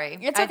here. Sorry.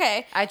 It's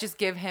okay. I just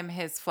give him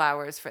his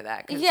flowers for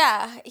that.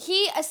 Yeah.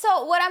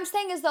 So what I'm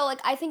saying is though,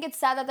 like, I think it's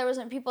sad that there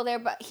wasn't people there,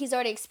 but he's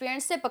already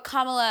experienced it, but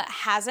Kamala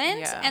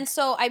hasn't. Yeah. And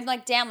so I'm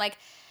like, damn, like,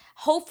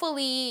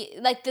 hopefully,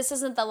 like, this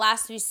isn't the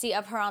last we see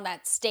of her on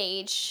that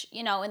stage,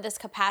 you know, in this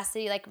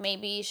capacity. Like,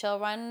 maybe she'll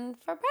run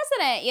for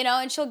president, you know,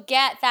 and she'll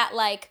get that,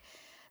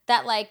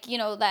 you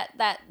know,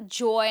 that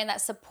joy and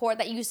that support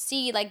that you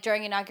see, like,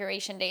 during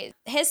inauguration days.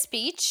 His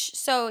speech,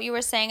 so you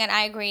were saying, and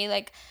I agree,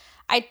 like,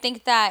 I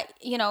think that,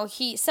 you know,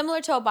 he,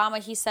 similar to Obama,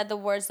 he said the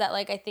words that,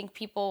 like, I think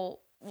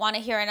people want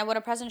to hear. And what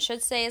a president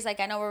should say is like,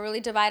 I know we're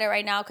really divided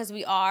right now because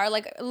we are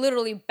like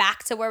literally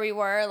back to where we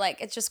were. Like,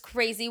 it's just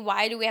crazy.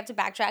 Why do we have to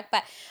backtrack?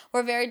 But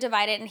we're very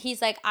divided. And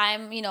he's like,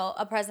 I'm, you know,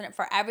 a president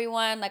for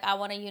everyone. Like, I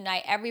want to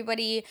unite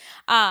everybody.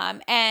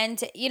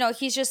 And, you know,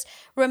 he's just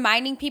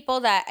reminding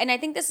people that, and I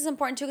think this is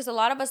important too, because a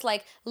lot of us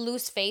like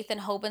lose faith and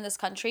hope in this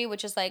country,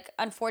 which is like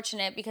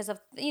unfortunate because of,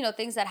 you know,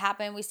 things that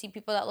happen. We see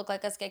people that look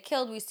like us get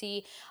killed. We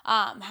see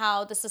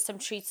how the system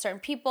treats certain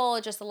people,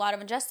 just a lot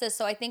of injustice.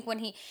 So I think when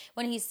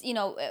he's, you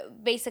know,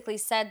 basically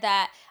said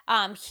that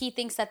he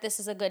thinks that this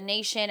is a good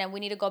nation and we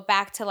need to go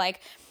back to like,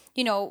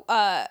 you know,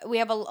 we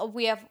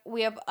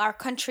have our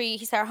country.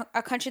 He said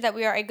our country, that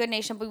we are a good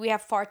nation, but we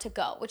have far to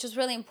go, which is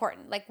really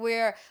important. Like we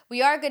are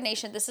a good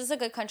nation. This is a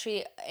good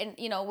country, and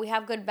you know we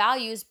have good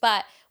values,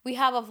 but we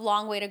have a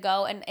long way to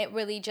go. And it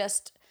really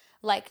just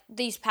like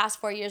these past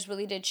 4 years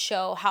really did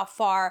show how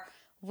far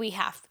we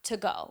have to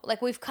go.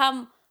 Like we've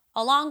come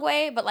a long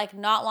way, but like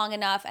not long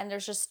enough. And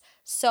there's just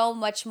so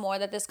much more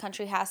that this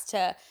country has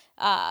to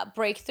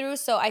break through.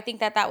 So I think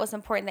that was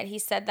important that he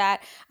said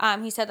that.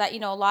 He said that, you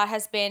know, a lot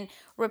has been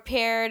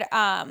repaired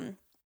and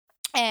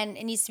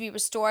it needs to be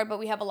restored, but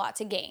we have a lot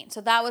to gain.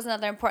 So that was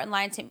another important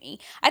line to me.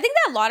 I think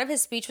that a lot of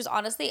his speech was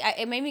honestly,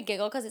 it made me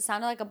giggle because it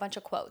sounded like a bunch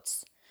of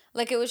quotes.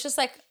 Like it was just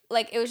like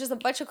it was just a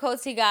bunch of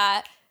quotes he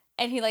got.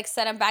 And he like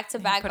said them back to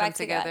back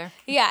together.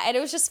 Yeah, and it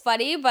was just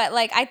funny, but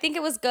like I think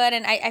it was good,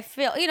 and I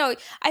feel, you know,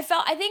 I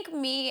think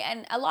me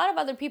and a lot of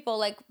other people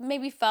like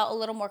maybe felt a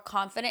little more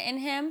confident in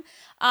him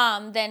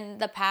than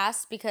the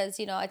past, because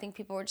you know I think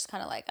people were just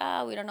kind of like,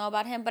 oh, we don't know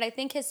about him, but I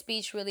think his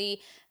speech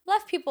really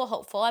left people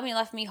hopeful. I mean,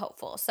 left me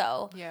hopeful.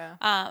 So yeah,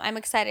 I'm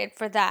excited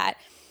for that.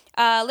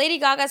 Lady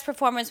Gaga's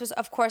performance was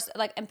of course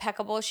like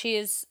impeccable. She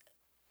is,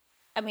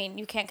 I mean,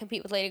 you can't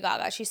compete with Lady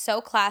Gaga. She's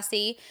so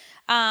classy.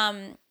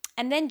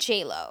 And then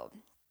J-Lo.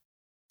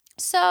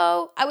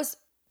 So I was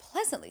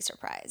pleasantly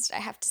surprised, I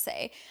have to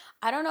say.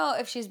 I don't know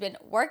if she's been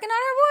working on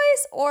her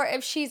voice or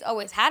if she's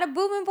always had a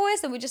booming voice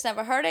and we just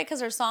never heard it because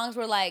her songs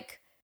were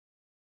like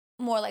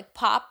more like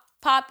pop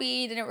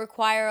poppy, didn't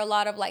require a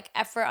lot of like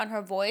effort on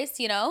her voice,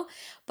 you know?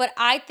 But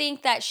I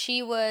think that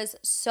she was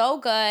so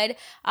good.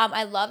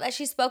 I love that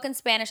she spoke in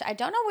Spanish. I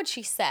don't know what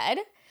she said.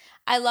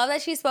 I love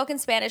that she spoke in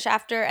Spanish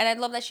after, and I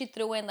love that she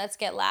threw in Let's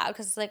Get Loud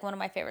because it's like one of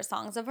my favorite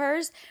songs of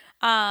hers.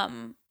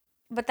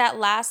 But that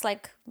last,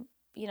 like,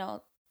 you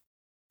know,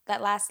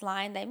 that last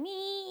line, that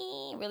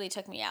me, really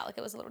took me out. Like,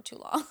 it was a little too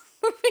long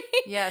for me.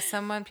 Yeah,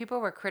 people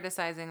were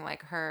criticizing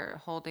like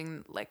her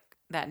holding like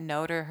that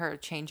note or her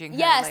changing her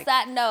Yes, like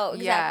that note,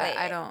 exactly.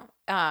 yeah, I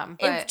don't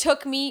It but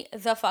took me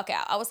the fuck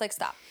out. I was like,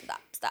 stop.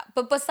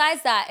 But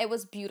besides that, it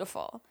was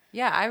beautiful.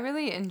 yeah, I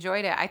really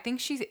enjoyed it. I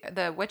think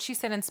what she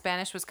said in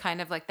Spanish was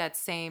kind of like that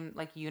same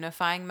like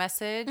unifying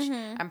message.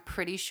 Mm-hmm. I'm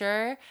pretty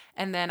sure.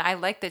 And then I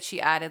like that she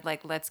added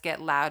like let's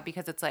get loud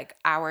because it's like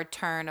our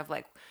turn of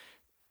like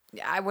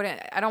I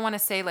don't want to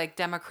say like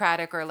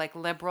democratic or like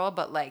liberal,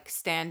 but like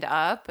stand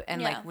up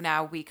and Yeah. like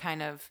now we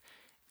kind of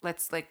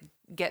let's like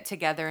get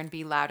together and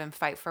be loud and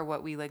fight for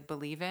what we like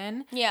believe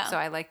in. Yeah. So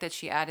I like that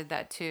she added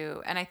that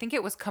too. And I think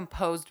it was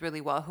composed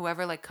really well.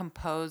 Whoever like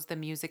composed the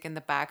music in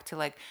the back to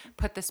like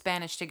put the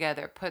Spanish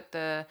together, put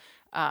the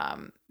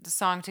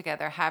song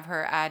together, have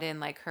her add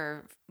in like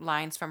her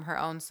lines from her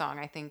own song.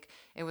 I think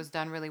it was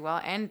done really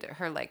well. And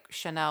her like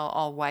Chanel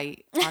all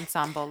white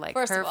ensemble, like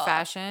First her of all,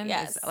 fashion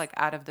yes. is like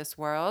out of this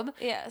world.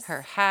 Yes.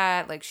 Her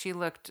hat, like she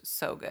looked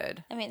so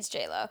good. I mean, it's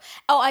J-Lo.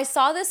 Oh, I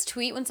saw this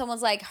tweet when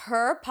someone's like,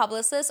 her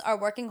publicists are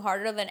working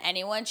harder than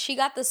anyone. She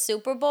got the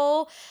Super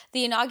Bowl,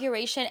 the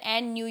inauguration,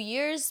 and New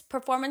Year's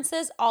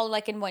performances all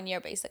like in 1 year,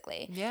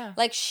 basically. Yeah.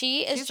 Like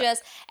she's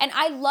just, and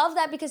I love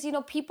that because, you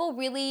know, people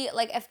really,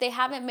 like if they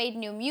haven't made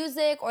new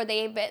music or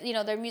they, you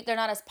know, they're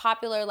not as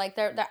popular, like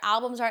their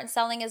albums aren't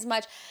selling as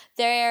much,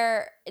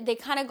 they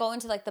kind of go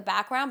into like the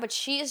background, but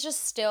she is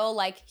just still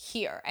like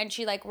here, and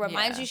she like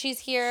reminds you she's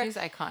here. She's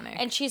iconic.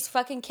 And she's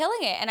fucking killing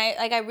it. And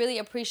I really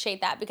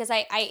appreciate that because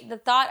I the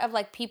thought of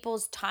like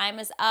people's time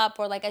is up,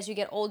 or like as you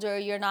get older,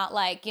 you're not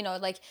like, you know,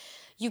 like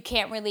you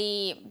can't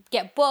really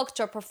get booked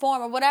or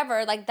perform or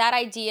whatever. Like that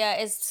idea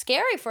is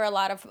scary for a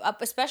lot of,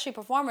 especially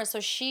performers.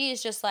 So she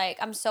is just like,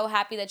 I'm so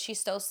happy that she's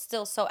still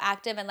so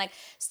active and like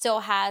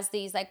still has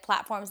these like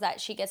platforms that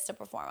she gets to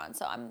perform on.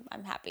 So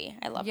I'm happy.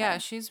 I love her. Yeah,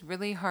 she's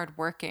really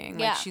hardworking.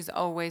 Like she's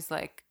always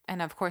like,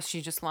 and of course she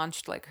just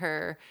launched like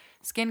her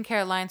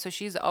skincare line. So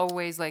she's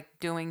always like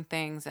doing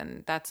things,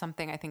 and that's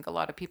something I think a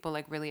lot of people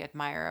like really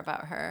admire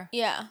about her.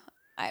 Yeah.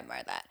 I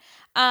admire that.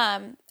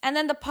 And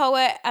then the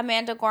poet,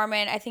 Amanda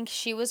Gorman, I think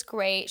she was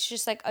great. She's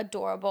just like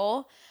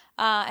adorable.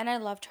 And I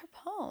loved her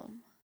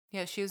poem.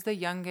 Yeah, she was the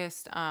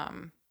youngest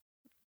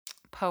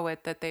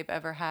poet that they've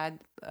ever had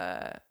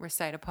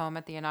recite a poem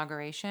at the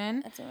inauguration.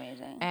 That's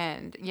amazing.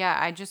 And yeah,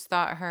 I just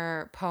thought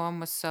her poem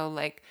was so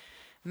like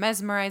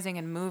mesmerizing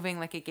and moving.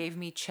 Like it gave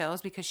me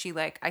chills because she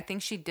like, I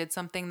think she did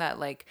something that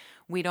like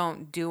we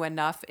don't do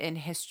enough in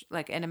history,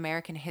 like in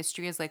American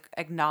history, is like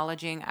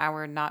acknowledging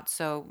our not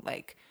so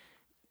like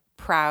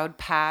proud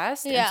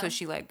past. Yeah. And so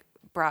she like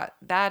brought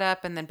that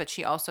up, and then but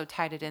she also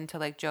tied it into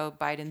like Joe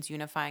Biden's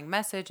unifying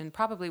message and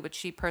probably what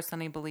she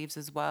personally believes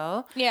as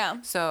well.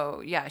 Yeah.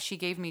 So yeah, she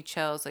gave me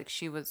chills. Like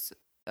she was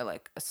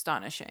like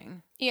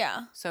astonishing.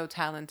 Yeah. So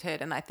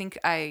talented. And I think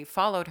I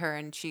followed her,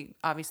 and she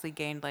obviously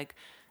gained like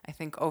I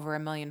think over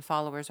 1 million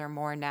followers or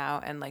more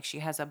now, and like she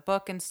has a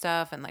book and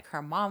stuff, and like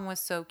her mom was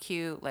so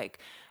cute. Like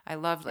I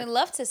loved like, I'd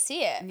love to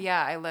see it.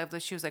 yeah, I loved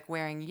that she was like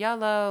wearing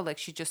yellow, like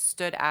she just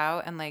stood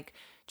out and like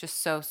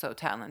just so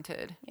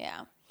talented.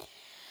 Yeah.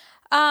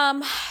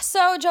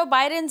 So Joe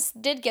Biden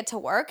did get to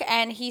work,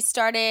 and he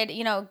started,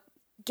 you know,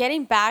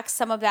 getting back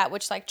some of that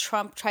which like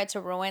Trump tried to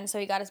ruin. So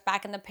he got us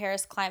back in the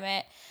Paris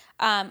Climate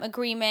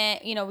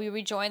Agreement. You know, we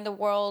rejoined the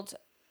World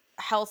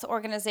Health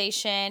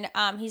Organization.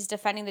 He's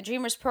defending the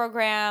Dreamers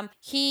program.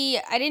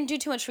 I didn't do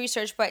too much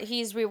research, but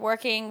he's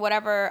reworking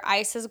whatever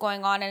ICE is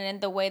going on and in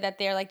the way that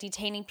they're like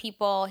detaining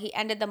people. He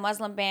ended the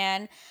Muslim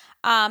ban.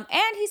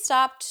 And he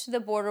stopped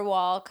the border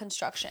wall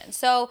construction.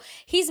 So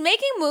he's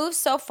making moves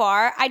so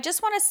far. I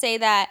just want to say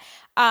that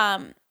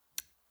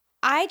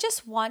I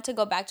just want to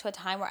go back to a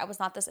time where I was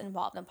not this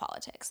involved in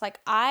politics.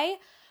 Like I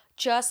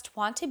just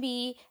want to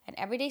be an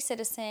everyday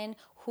citizen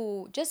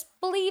who just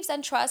believes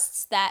and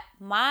trusts that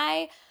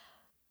my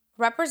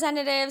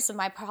representatives,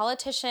 my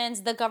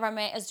politicians, the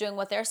government is doing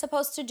what they're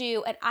supposed to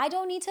do. And I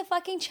don't need to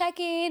fucking check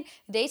in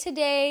day to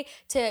day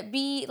to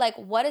be like,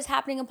 what is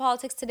happening in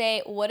politics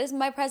today? What is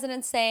my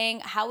president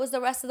saying? How is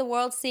the rest of the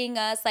world seeing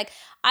us? Like,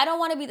 I don't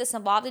want to be this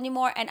involved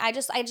anymore. And I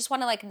just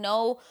want to like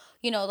know,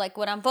 you know, like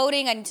when I'm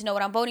voting, I need to know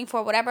what I'm voting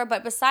for, whatever.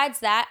 But besides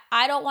that,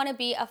 I don't want to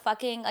be a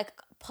fucking like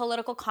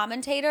political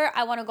commentator.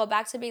 I want to go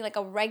back to being like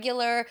a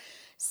regular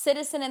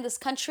citizen in this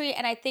country.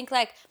 And I think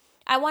like,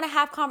 I want to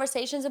have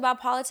conversations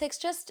about politics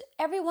just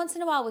every once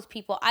in a while with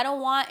people. I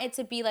don't want it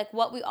to be like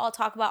what we all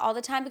talk about all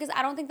the time, because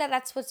I don't think that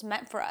that's what's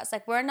meant for us.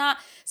 Like we're not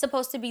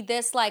supposed to be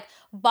this like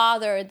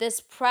bothered,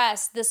 this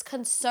pressed, this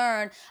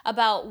concern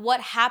about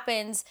what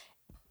happens,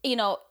 you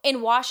know,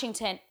 in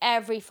Washington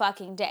every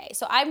fucking day.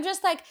 So I'm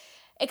just like,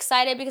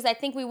 excited because I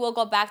think we will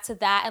go back to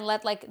that and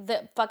let like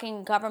the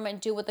fucking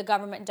government do what the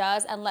government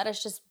does and let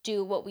us just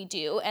do what we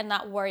do and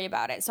not worry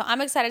about it. So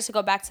I'm excited to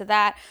go back to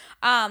that.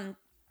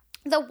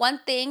 The one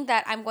thing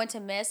that I'm going to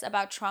miss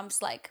about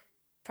Trump's like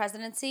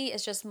presidency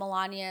is just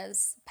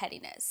Melania's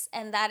pettiness.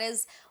 And that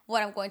is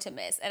what I'm going to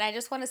miss. And I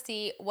just want to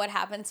see what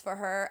happens for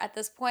her at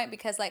this point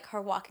because like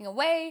her walking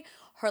away,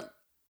 her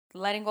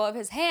letting go of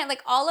his hand,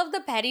 like all of the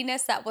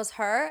pettiness that was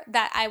her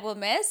that I will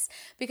miss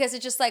because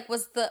it just like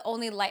was the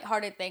only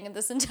lighthearted thing in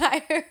this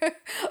entire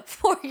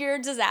 4-year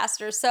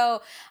disaster.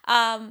 So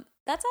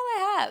that's all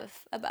I have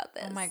about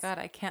this. Oh my God,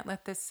 I can't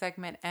let this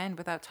segment end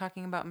without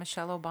talking about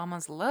Michelle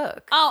Obama's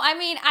look. Oh, I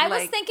mean, I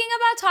was thinking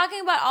about talking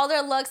about all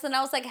their looks and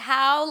I was like,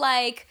 how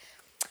like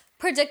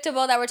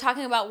predictable that we're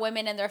talking about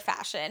women and their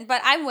fashion, but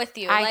I'm with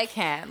you. I like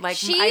can't. Like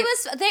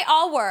they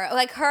all were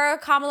like her,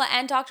 Kamala,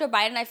 and Dr.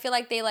 Biden. I feel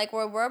like they like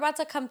we're about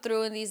to come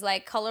through in these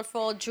like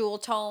colorful jewel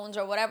tones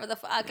or whatever the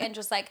fuck and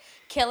just like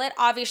kill it.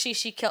 Obviously,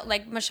 she killed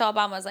like Michelle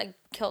Obama's like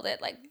killed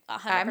it like 100%.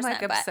 I'm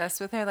like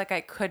obsessed with her. Like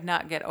I could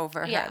not get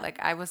over her. Like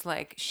I was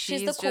like,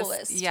 she's the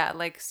coolest. Yeah,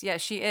 like yeah,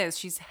 she is.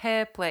 She's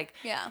hip. Like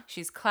yeah,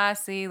 she's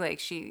classy. Like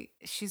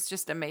she's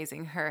just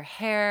amazing. Her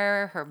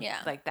hair, her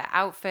like the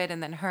outfit,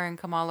 and then her and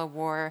Kamala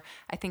wore.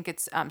 I think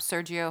it's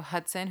Sergio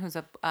Hudson, who's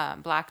a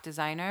black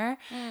designer,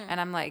 and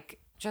I'm like,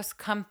 just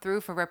come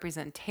through for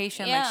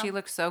representation. Yeah. Like she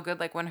looks so good.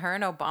 Like when her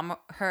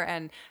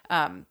and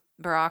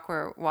Barack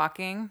were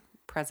walking,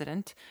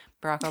 President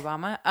Barack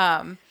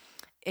Obama.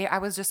 I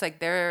was just like,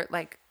 they're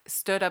like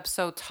stood up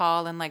so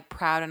tall and like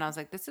proud, and I was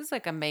like, this is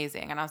like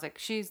amazing. And I was like,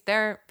 she's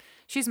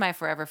my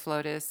forever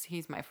FLOTUS,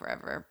 he's my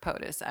forever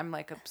POTUS. I'm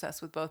like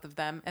obsessed with both of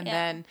them. And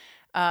then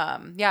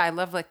I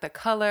love like the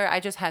color. I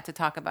just had to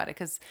talk about it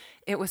because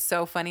it was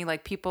so funny.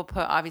 Like people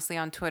put obviously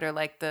on Twitter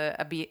like the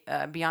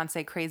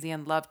Beyonce Crazy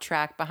in Love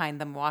track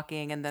behind them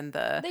walking, and then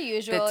the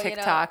usual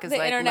TikTok is the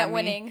like internet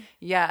winning.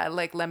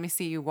 Like let me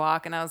see you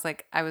walk. And I was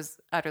like, I was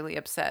utterly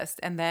obsessed.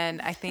 And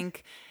then I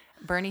think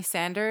Bernie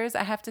Sanders,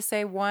 I have to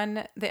say,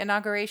 won the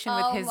inauguration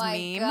with his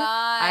meme.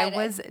 God. I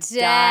was dead.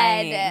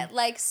 dying.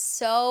 Like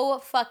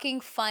so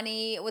fucking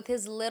funny with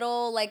his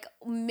little like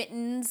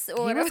mittens or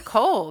He whatever. was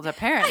cold,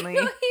 apparently.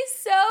 I know, he's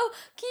so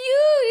cute.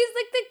 He's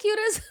like the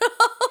cutest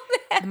little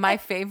man. My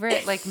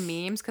favorite like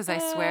memes, because I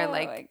swear Oh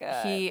like my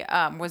God. he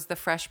was the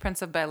Fresh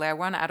Prince of Bel-Air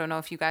one. I don't know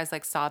if you guys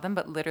like saw them,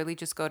 but literally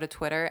just go to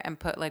Twitter and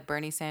put like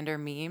Bernie Sanders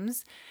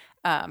memes.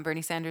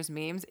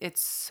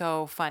 It's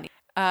so funny.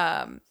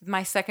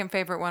 My second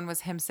favorite one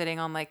was him sitting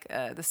on like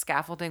the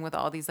scaffolding with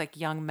all these like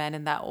young men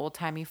in that old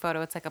timey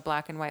photo. It's like a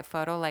black and white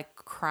photo, like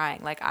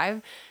crying. Like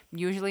I've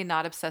usually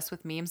not obsessed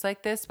with memes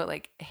like this, but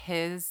like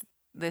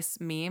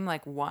this meme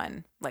like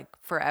won like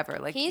forever.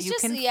 Like He's you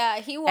just can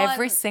he won.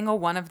 every single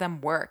one of them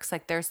works.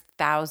 Like there's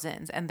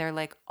thousands and they're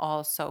like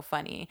all so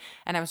funny.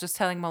 And I was just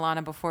telling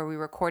Milana before we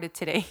recorded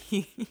today,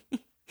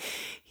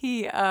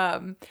 he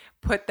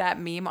put that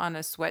meme on a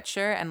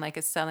sweatshirt and like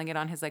is selling it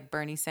on his like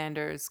Bernie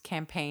Sanders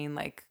campaign,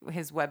 like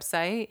his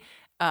website,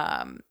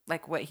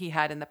 like what he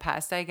had in the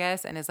past, I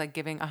guess, and is like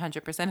giving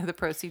 100% of the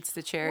proceeds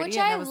to charity. Which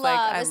and I was love. like,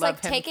 I it's love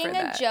like him taking for a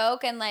that.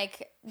 joke and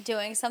like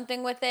doing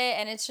something with it,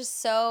 and it's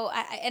just so.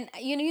 And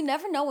you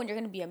never know when you're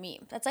gonna be a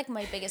meme. That's like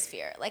my biggest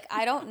fear. Like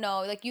I don't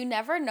know. Like you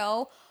never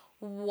know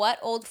what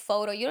old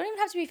photo. You don't even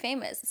have to be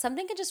famous.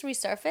 Something can just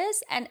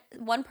resurface, and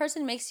one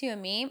person makes you a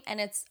meme,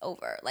 and it's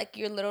over. Like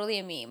you're literally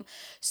a meme.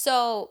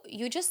 So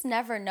you just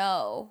never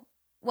know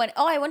when.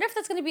 Oh, I wonder if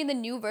that's gonna be the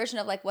new version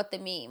of like what the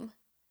meme.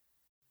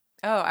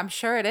 Oh, I'm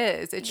sure it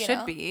is. It You should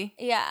know? be.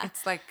 Yeah.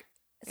 It's like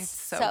it's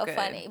so good.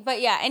 funny. But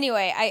yeah,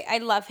 anyway, I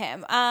love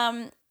him.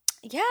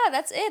 Yeah,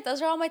 that's it.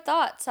 Those are all my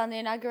thoughts on the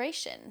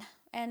inauguration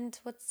and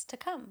what's to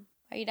come.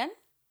 Are you done?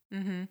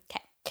 Mm-hmm.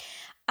 Okay.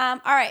 All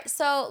right,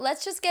 so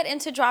let's just get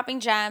into dropping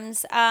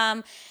gems.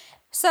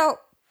 So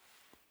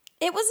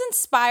it was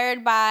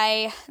inspired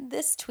by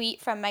this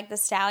tweet from Meg Thee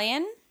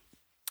Stallion.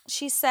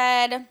 She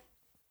said,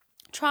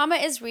 "Trauma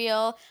is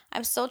real.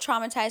 I'm still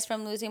traumatized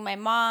from losing my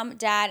mom,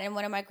 dad, and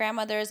one of my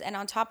grandmothers, and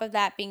on top of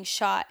that, being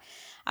shot.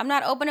 I'm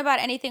not open about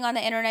anything on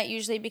the internet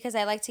usually because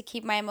I like to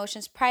keep my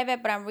emotions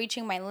private, but I'm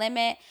reaching my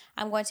limit.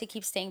 I'm going to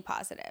keep staying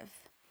positive."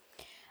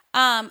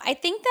 I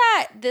think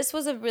that this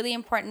was a really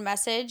important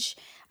message.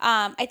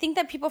 I think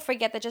that people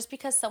forget that just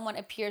because someone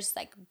appears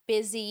like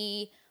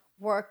busy,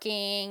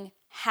 working,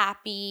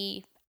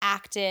 happy,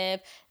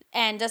 active,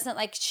 and doesn't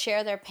like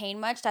share their pain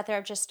much, that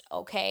they're just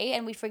okay.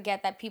 And we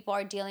forget that people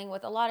are dealing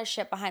with a lot of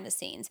shit behind the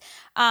scenes.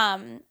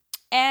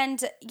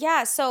 And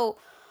yeah, so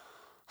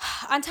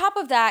on top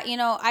of that,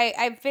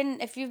 I've been,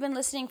 if you've been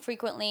listening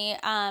frequently,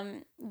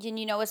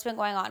 you know what's been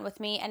going on with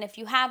me. And if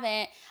you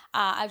haven't,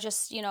 I've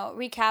just,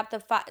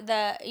 recap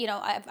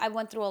I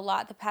went through a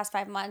lot the past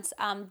 5 months.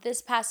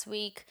 This past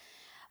week,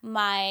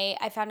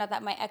 I found out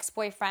that my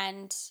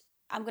ex-boyfriend,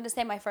 I'm going to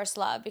say my first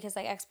love because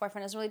like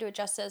ex-boyfriend doesn't really do it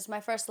justice. My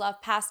first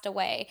love passed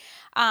away.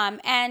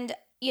 And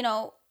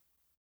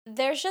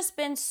there's just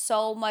been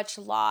so much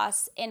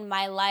loss in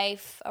my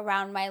life,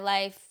 around my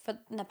life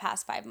in the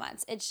past 5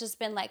 months. It's just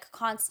been like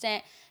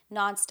constant,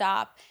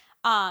 nonstop.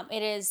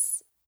 It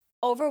is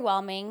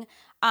overwhelming.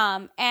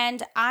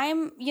 And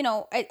I'm,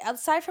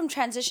 aside from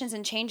transitions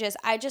and changes,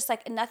 I just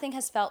like nothing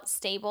has felt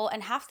stable.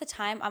 And half the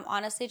time, I'm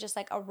honestly just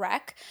like a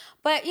wreck.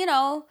 But,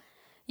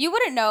 you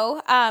wouldn't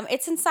know.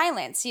 It's in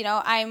silence.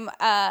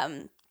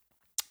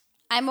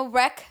 I'm a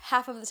wreck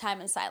half of the time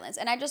in silence.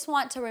 And I just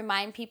want to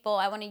remind people,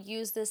 I want to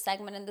use this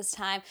segment and this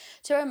time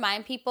to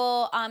remind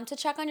people to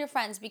check on your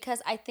friends,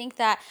 because I think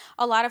that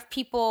a lot of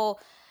people,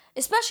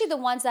 especially the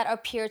ones that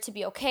appear to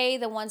be okay,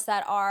 the ones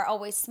that are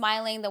always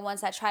smiling, the ones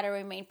that try to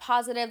remain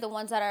positive, the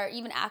ones that are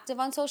even active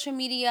on social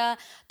media,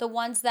 the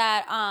ones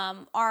that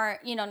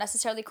aren't,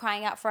 necessarily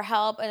crying out for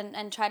help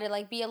and try to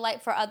like be a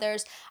light for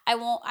others.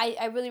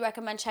 I really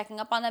recommend checking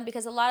up on them,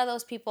 because a lot of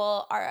those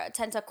people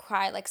tend to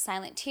cry like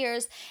silent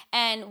tears,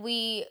 and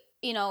we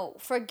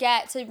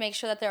forget to make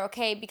sure that they're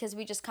okay, because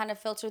we just kind of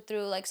filter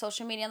through like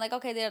social media and like,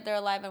 okay, they're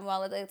alive and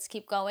well, let's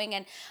keep going.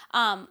 And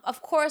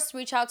of course,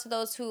 reach out to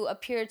those who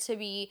appear to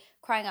be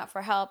crying out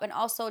for help. And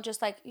also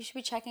just like, you should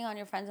be checking on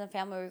your friends and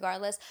family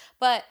regardless,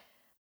 but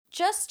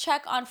just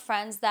check on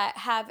friends that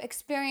have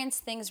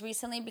experienced things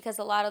recently, because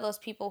a lot of those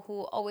people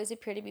who always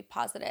appear to be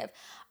positive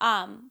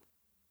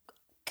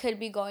could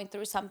be going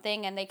through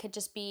something, and they could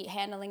just be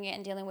handling it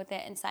and dealing with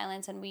it in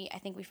silence. And I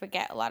think we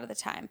forget a lot of the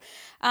time.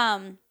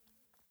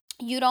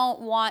 You don't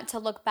want to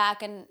look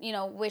back and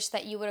wish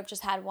that you would have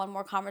just had one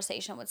more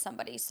conversation with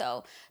somebody.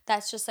 So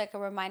that's just like a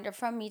reminder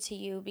from me to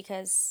you,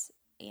 because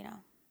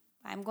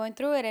I'm going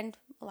through it and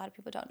a lot of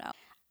people don't know.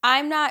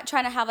 I'm not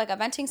trying to have like a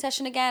venting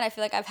session again. I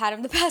feel like I've had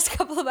them the past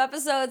couple of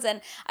episodes,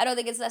 and I don't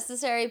think it's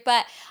necessary.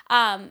 But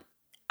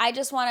I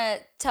just want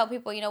to tell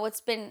people,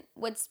 what's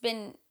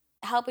been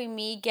helping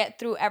me get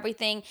through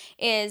everything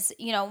is,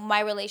 my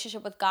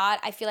relationship with God.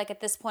 I feel like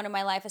at this point in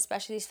my life,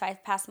 especially these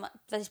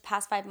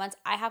past 5 months,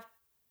 I have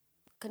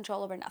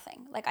control over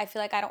nothing. Like, I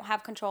feel like I don't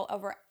have control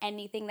over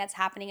anything that's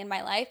happening in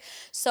my life.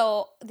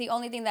 So the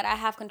only thing that I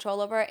have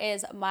control over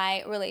is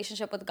my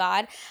relationship with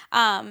God.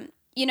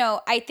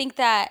 I think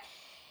that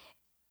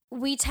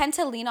we tend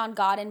to lean on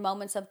God in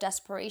moments of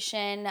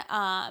desperation,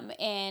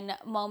 in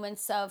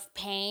moments of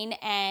pain.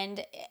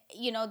 And,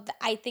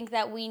 I think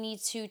that we need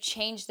to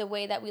change the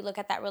way that we look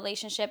at that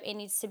relationship. It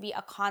needs to be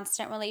a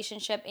constant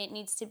relationship. It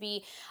needs to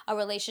be a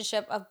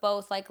relationship of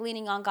both like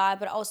leaning on God,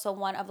 but also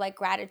one of like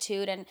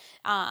gratitude and,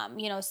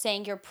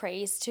 saying your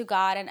praise to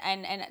God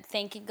and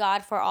thanking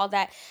God for all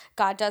that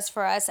God does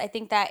for us. I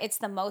think that it's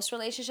the most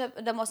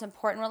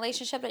important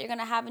relationship that you're going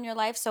to have in your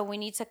life. So we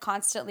need to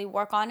constantly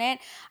work on it.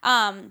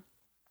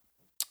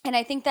 And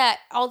I think that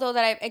although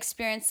that I've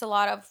experienced a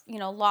lot of,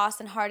 loss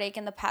and heartache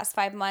in the past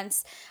 5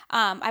 months,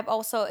 I've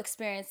also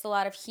experienced a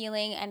lot of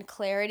healing and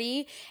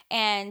clarity.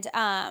 And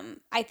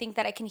I think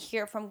that I can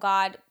hear from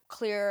God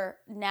clearer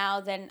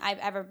now than I've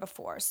ever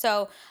before.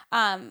 So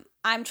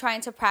I'm trying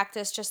to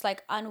practice just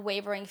like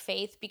unwavering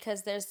faith,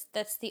 because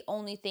that's the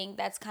only thing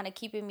that's kind of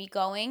keeping me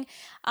going.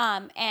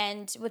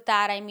 And with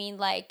that, I mean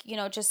like,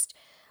 just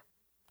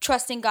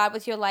trusting God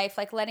with your life,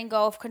 like letting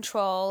go of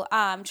control,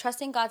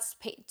 trusting God's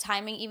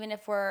timing, even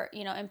if we're,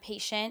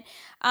 impatient,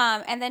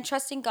 and then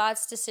trusting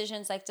God's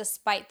decisions, like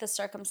despite the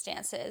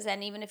circumstances.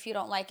 And even if you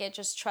don't like it,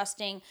 just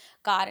trusting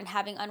God and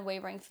having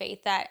unwavering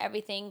faith that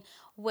everything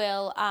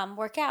will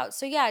work out.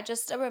 So yeah,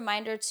 just a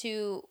reminder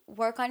to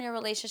work on your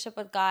relationship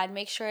with God,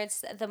 make sure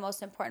it's the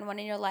most important one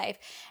in your life,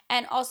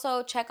 and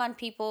also check on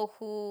people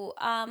who,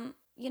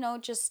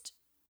 just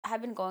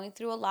have been going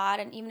through a lot.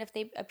 And even if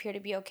they appear to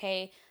be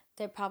okay,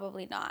 they're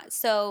probably not.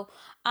 So,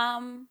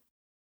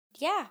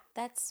 yeah,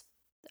 that's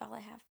all I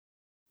have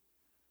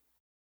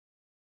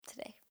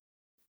today.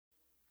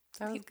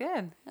 That was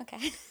good.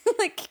 Okay.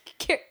 Like,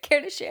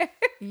 care to share?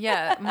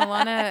 Yeah,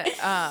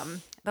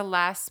 Milana, the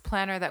last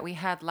planner that we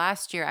had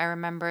last year, I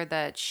remember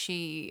that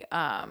she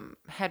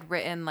had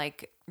written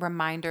like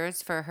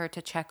reminders for her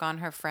to check on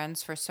her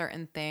friends for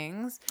certain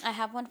things. I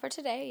have one for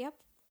today. Yep.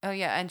 Oh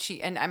yeah,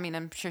 and I mean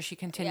I'm sure she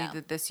continued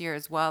it this year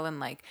as well, and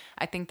like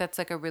I think that's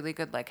like a really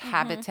good like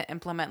habit to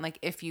implement. Like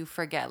if you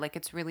forget, like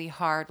it's really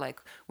hard. Like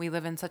we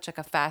live in such like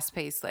a fast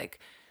paced That's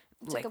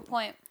a good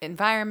point.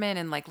 environment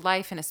and like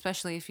life, and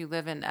especially if you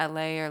live in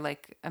LA or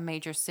like a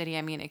major city.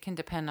 I mean, it can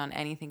depend on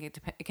anything.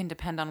 It can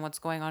depend on what's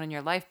going on in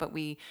your life, but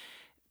we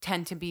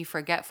tend to be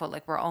forgetful.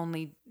 Like we're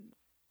only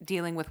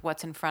dealing with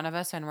what's in front of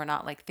us, and we're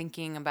not like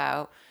thinking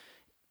about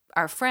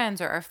our friends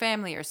or our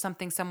family or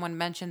something someone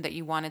mentioned that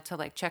you wanted to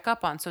like check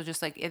up on. So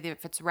just like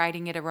if it's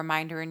writing it a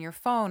reminder in your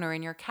phone or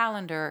in your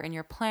calendar or in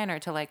your planner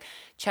to like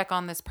check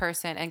on this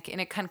person, and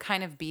it can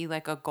kind of be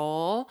like a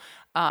goal,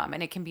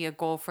 and it can be a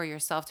goal for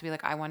yourself to be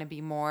like, I want to be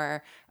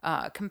more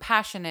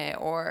compassionate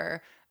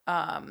or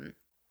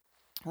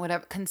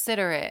whatever,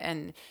 considerate,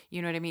 and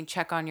you know what I mean,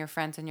 check on your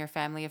friends and your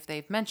family if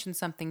they've mentioned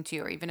something to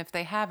you, or even if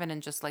they haven't,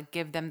 and just like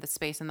give them the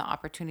space and the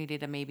opportunity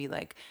to maybe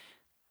like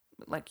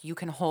you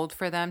can hold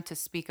for them to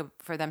speak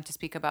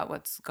about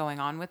what's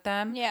going on with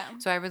them. Yeah.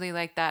 So I really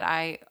like that.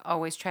 I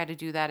always try to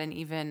do that. And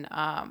even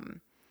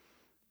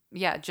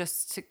yeah,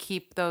 just to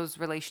keep those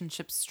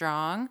relationships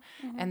strong.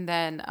 Mm-hmm. And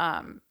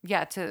then,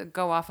 yeah, to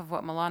go off of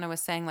what Milana was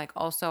saying, like,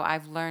 also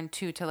I've learned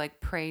too to like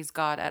praise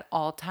God at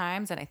all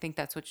times. And I think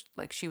that's what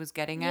like she was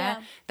getting at,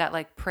 Yeah. that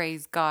like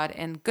praise God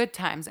in good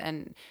times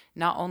and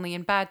not only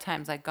in bad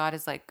times. Like, God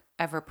is like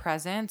ever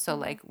present. So,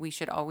 Mm-hmm. like, we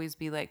should always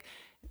be like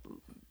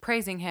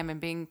praising him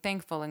and being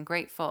thankful and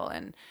grateful.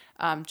 And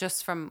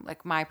just from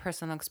like my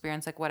personal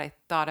experience, like what I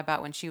thought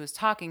about when she was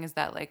talking is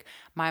that like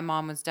my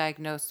mom was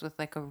diagnosed with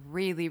like a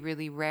really,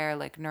 really rare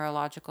like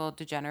neurological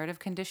degenerative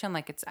condition.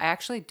 Like, it's, I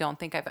actually don't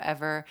think I've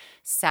ever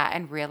sat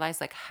and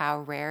realized like how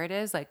rare it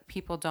is. Like,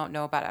 people don't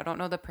know about it. I don't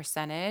know the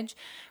percentage,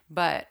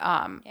 but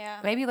Yeah.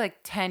 maybe like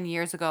 10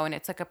 years ago. And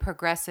it's like a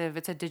progressive,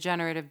 it's a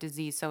degenerative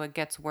disease, so it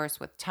gets worse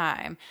with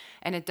time.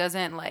 And it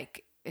doesn't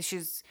like,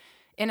 she's,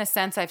 in a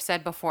sense, I've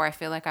said before, I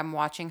feel like I'm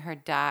watching her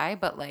die,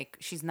 but like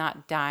she's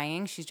not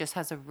dying. She just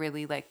has a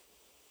really like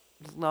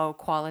low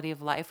quality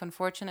of life.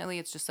 Unfortunately,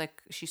 it's just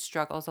like she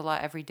struggles a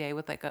lot every day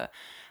with like a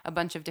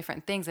bunch of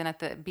different things. And at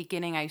the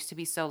beginning, I used to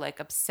be so like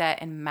upset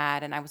and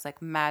mad, and I was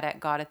like mad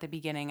at God at the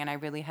beginning, and I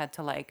really had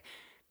to like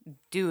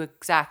do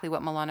exactly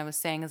what Milana was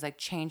saying, is like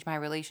change my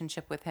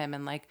relationship with him.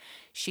 And like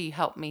she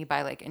helped me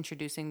by like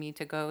introducing me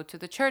to go to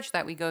the church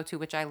that we go to,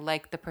 which I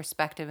like the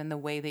perspective and the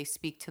way they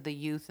speak to the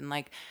youth, and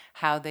like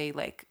how they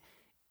like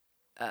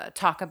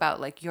talk about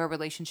like your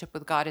relationship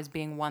with God as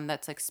being one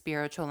that's like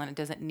spiritual, and it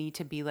doesn't need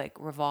to be like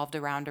revolved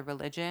around a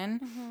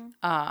religion.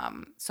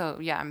 Mm-hmm. So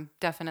yeah, I'm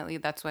definitely,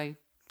 that's why I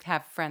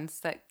have friends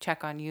that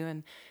check on you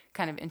and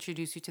kind of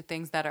introduce you to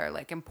things that are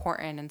like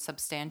important and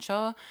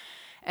substantial.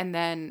 And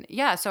then,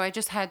 yeah, so I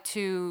just had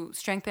to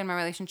strengthen my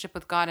relationship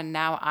with God. And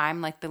now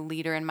I'm like the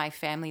leader in my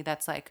family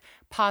that's like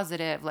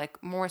positive,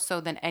 like more so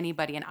than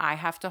anybody. And I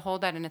have to hold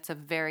that. And it's a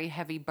very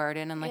heavy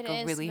burden and like It a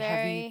is really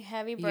very heavy,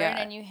 heavy burden,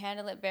 yeah. and you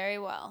handle it very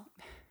well.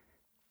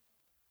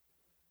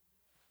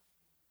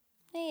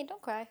 Hey,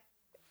 don't cry.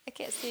 I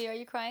can't see you. Are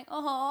you crying?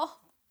 Oh,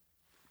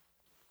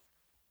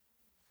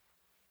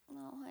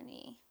 no,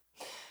 honey.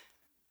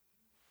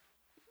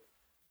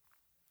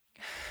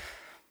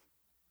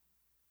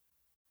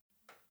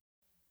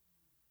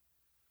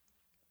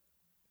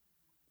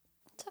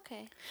 It's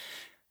okay.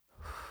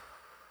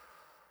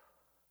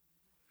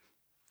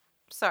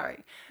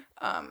 Sorry.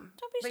 Don't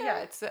be But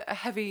yeah,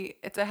 sorry.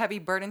 it's a heavy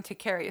burden to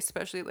carry,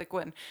 especially like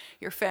when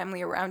your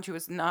family around you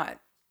is not,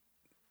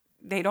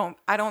 I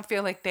don't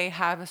feel like they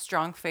have a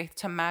strong faith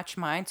to match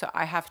mine. So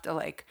I have to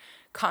like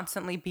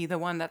constantly be the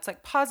one that's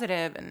like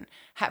positive and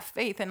have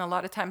faith. And a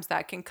lot of times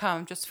that can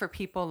come just for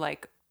people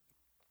like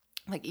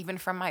even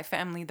from my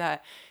family,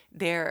 that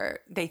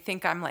they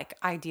think I'm like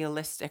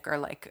idealistic or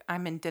like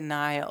I'm in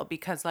denial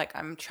because like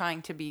I'm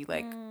trying to be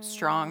like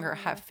strong or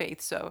have faith.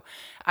 So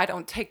I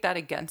don't take that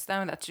against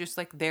them. That's just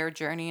like their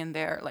journey and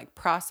their like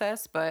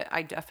process. But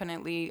I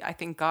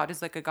think God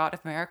is like a God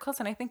of miracles,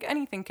 and I think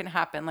anything can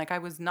happen. Like, I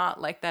was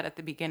not like that at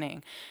the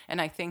beginning,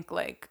 and I think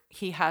like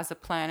he has a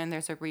plan, and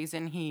there's a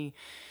reason he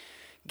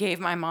gave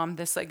my mom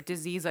this like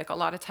disease. Like, a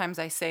lot of times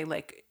I say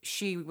like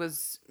she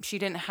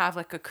didn't have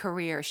like a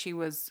career. She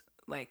was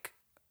like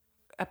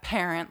a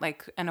parent,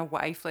 like, and a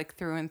wife, like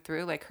through and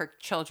through. Like, her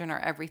children are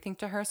everything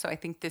to her. So I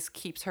think this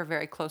keeps her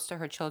very close to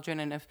her children.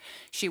 And if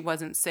she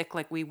wasn't sick,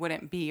 like, we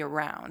wouldn't be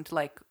around.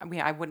 Like,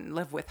 I wouldn't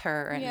live with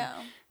her, and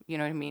Yeah. you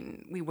know what I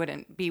mean? We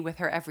wouldn't be with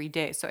her every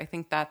day. So I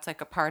think that's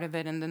like a part of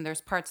it. And then there's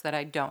parts that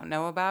I don't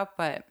know about,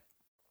 but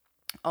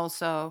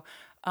also,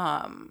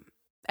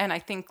 and I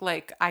think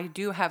like I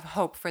do have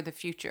hope for the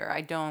future.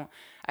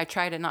 I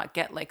try to not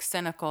get like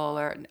cynical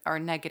or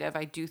negative.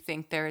 I do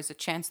think there is a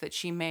chance that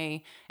she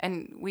may,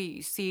 and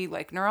we see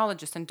like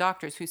neurologists and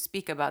doctors who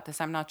speak about this.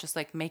 I'm not just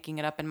like making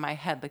it up in my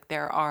head. Like,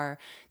 there are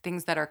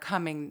things that are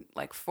coming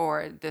like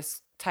for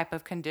this type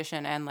of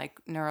condition, and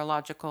like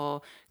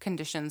neurological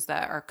conditions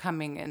that are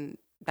coming and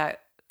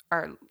that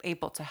are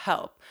able to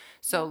help.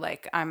 So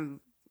like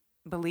I'm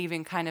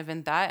believing kind of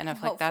in that, and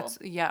if like Hopeful. that's,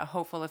 yeah,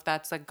 hopeful, if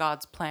that's like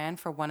God's plan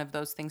for one of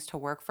those things to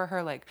work for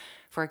her, like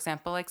for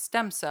example like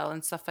stem cell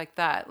and stuff like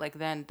that, like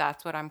then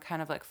that's what I'm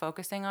kind of like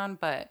focusing on.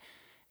 But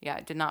yeah,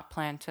 I did not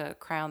plan to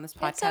cry on this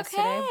It's podcast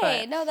today, okay.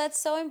 but No, that's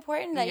so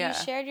important that you yeah,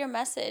 shared your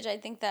message. I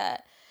think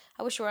that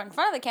I wish you were in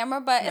front of the camera,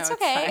 but no, it's it's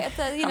okay. fine. It's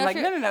a, I'm if like,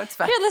 you're no, it's if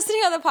fine. you're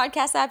listening on the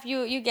podcast app,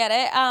 you get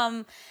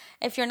it.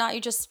 If you're not, you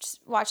just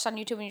watched on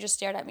YouTube and you just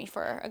stared at me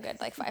for a good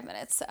like 5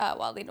 minutes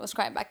while Lena was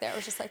crying back there. It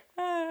was just like,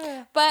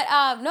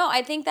 but no,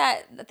 I think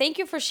that, thank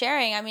you for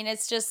sharing. I mean,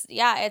 it's just,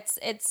 yeah,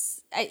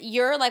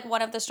 you're like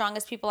one of the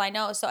strongest people I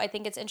know. So I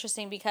think it's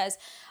interesting because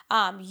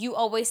you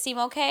always seem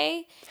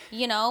okay,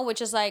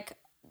 which is like,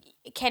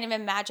 can't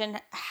even imagine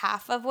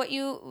half of what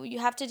you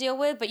have to deal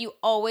with, but you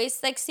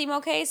always like seem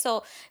okay.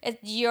 So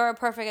you're a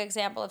perfect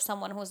example of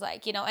someone who's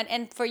like,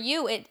 and for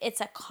you it's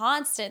a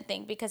constant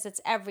thing because it's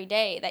every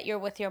day that you're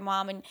with your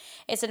mom, and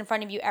it's in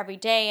front of you every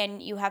day,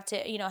 and you have to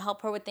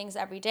help her with things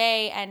every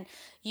day, and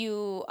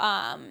you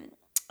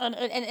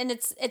and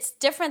it's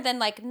different than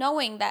like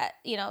knowing that,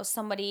 you know,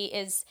 somebody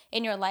is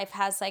in your life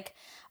has like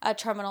a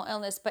terminal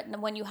illness, but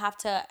when you have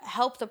to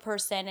help the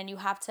person and you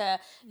have to,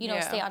 you know,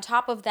 stay Yeah. on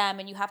top of them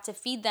and you have to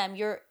feed them,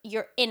 you're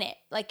in it,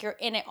 like you're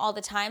in it all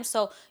the time.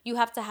 So you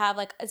have to have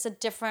like, it's a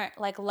different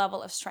like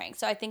level of strength.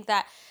 So I think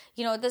that,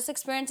 you know, this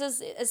experience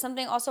is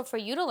something also for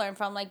you to learn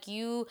from. Like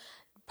you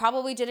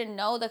probably didn't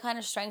know the kind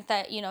of strength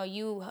that, you know,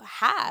 you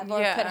have or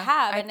could Yeah,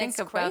 have, I and think it's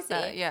about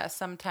that. crazy. Yeah,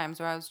 sometimes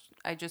where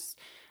I just,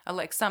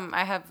 like some,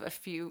 I have a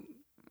few,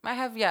 I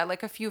have, yeah,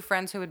 like a few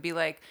friends who would be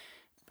like,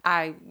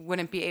 I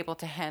wouldn't be able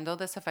to handle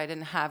this if I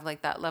didn't have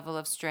like that level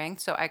of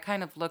strength. So I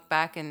kind of look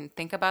back and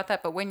think about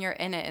that. But when you're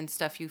in it and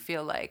stuff, you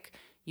feel like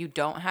you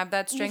don't have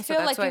that You strength. So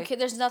feel that's like you why, can,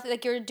 there's nothing,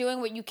 like you're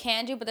doing what you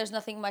can do, but there's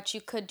nothing much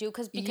you could do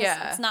because it's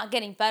yeah, not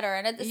getting better,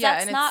 and yeah,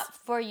 that's and it's, not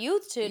for you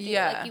to do. Like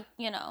yeah.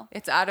 you know,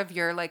 It's out of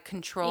your like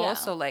control. yeah,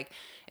 So like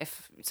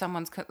if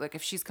like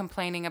if she's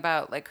complaining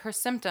about like her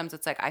symptoms,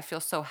 it's like I feel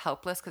so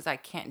helpless because I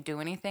can't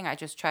do anything. I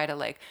just try to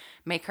like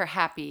make her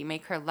happy,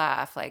 make her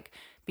laugh, like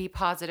be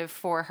positive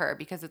for her,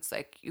 because it's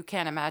like you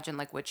can't imagine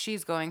like what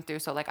she's going through.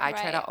 So like I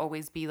try to right,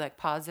 always be like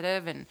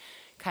positive and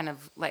kind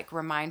of like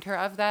remind her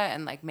of that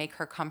and like make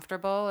her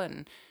comfortable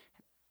and,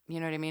 you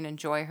know what I mean,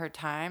 enjoy her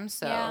time. yeah,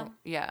 So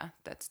yeah,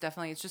 that's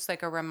definitely, it's just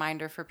like a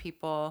reminder for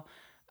people.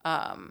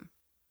 um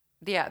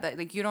yeah, that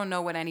like you don't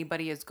know what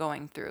anybody is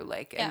going through,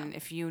 like, yeah, and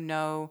if you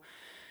know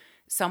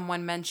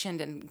someone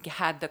mentioned and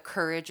had the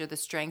courage or the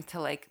strength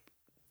to like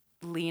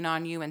lean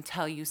on you and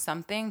tell you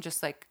something,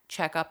 just like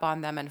check up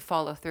on them and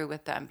follow through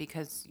with them,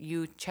 because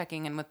you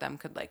checking in with them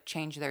could like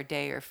change their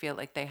day or feel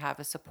like they have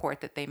a support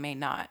that they may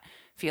not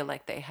feel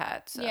like they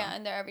had. So yeah,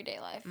 in their everyday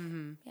life.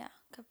 Yeah,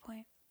 good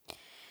point.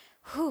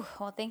 Whew.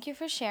 Well, thank you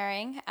for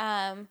sharing.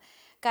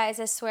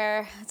 Guys, I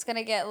swear it's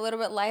gonna get a little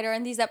bit lighter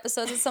in these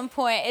episodes at some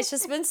point. It's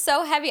just been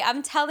so heavy.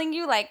 I'm telling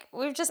you, like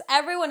we've just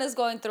everyone is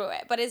going through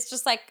it, but it's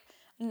just like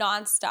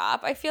nonstop.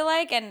 I feel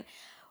like, and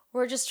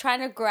we're just trying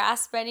to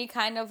grasp any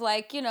kind of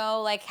like, you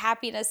know, like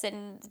happiness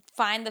and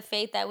find the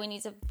faith that we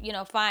need to, you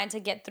know, find to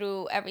get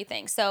through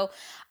everything. So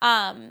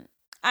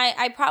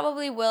I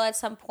probably will at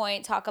some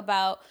point talk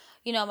about,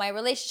 you know, my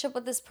relationship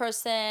with this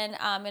person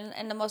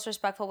in the most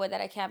respectful way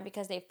that I can,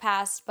 because they've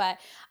passed. But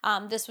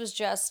this was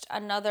just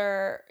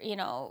another, you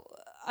know,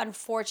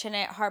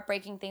 unfortunate,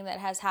 heartbreaking thing that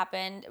has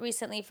happened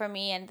recently for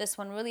me. And this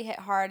one really hit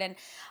hard. And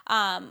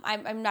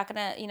I'm not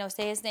going to, you know,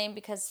 say his name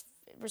because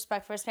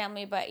respect for his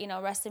family, but, you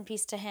know, rest in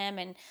peace to him.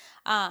 And,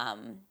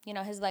 you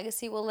know, his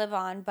legacy will live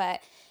on.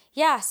 But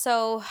yeah,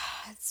 so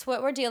it's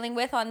what we're dealing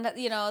with on,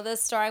 you know, the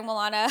Starring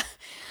Milana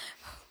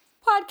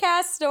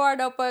podcast, Noir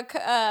Notebook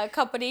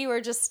company. We're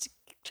just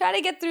trying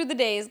to get through the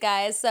days,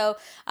 guys. So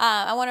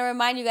I want to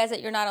remind you guys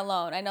that you're not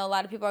alone. I know a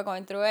lot of people are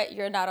going through it.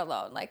 You're not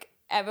alone. Like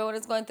everyone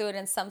is going through it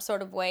in some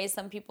sort of way.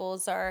 Some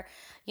people's are,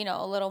 you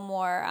know, a little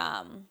more.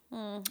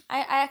 I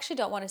actually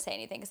don't want to say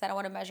anything because I don't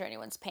want to measure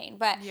anyone's pain.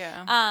 But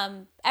yeah,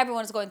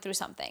 everyone's going through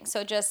something.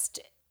 So just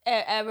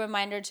a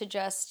reminder to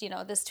just, you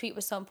know, this tweet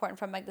was so important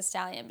from Meg Thee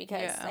Stallion,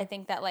 because yeah, I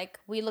think that like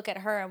we look at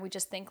her and we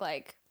just think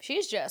like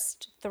she's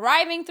just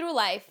thriving through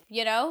life,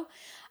 you know,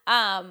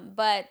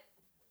 but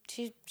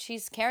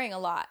she's carrying a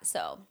lot,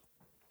 so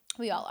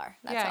we all are.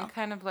 That's yeah. all. And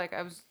kind of like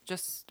I was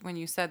just, when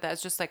you said that,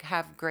 it's just like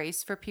have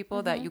grace for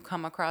people that you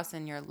come across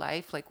in your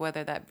life, like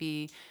whether that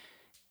be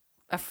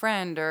a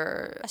friend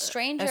or A a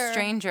stranger.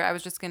 stranger. I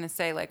was just gonna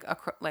say like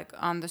like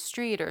on the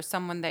street, or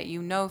someone that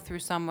you know through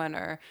someone,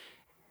 or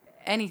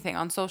anything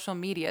on social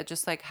media.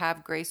 Just like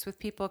have grace with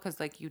people, because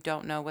like you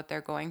don't know what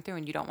they're going through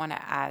and you don't want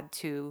to add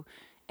to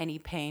any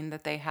pain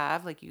that they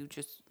have. Like you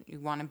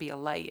want to be a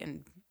light,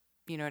 and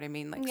you know what I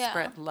mean, like Yeah.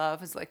 spread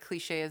love, as like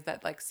cliche as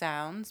that like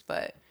sounds.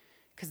 But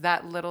because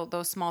that little,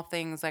 those small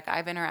things, like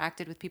I've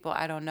interacted with people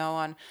I don't know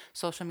on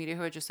social media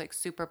who are just like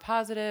super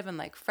positive and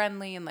like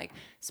friendly and like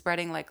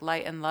spreading like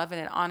light and love,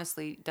 and it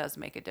honestly does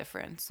make a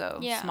difference. So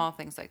Yeah. small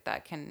things like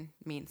that can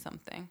mean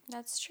something.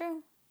 That's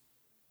true.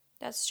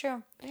 That's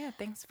true. But yeah,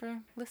 thanks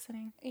for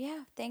listening.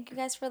 Yeah, thank you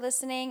guys for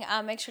listening.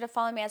 Make sure to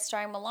follow me at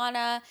Starring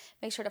Milana.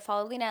 Make sure to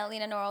follow Lena at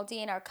Lena Noral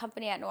D, and our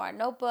company at Noir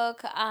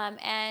Notebook.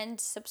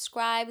 And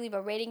subscribe, leave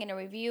a rating and a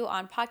review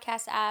on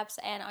podcast apps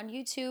and on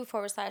YouTube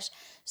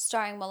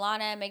 /Starring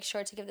Milana. Make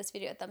sure to give this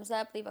video a thumbs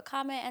up, leave a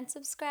comment, and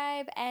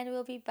subscribe. And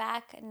we'll be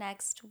back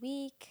next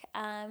week.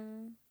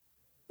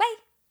 Bye.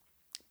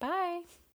 Bye.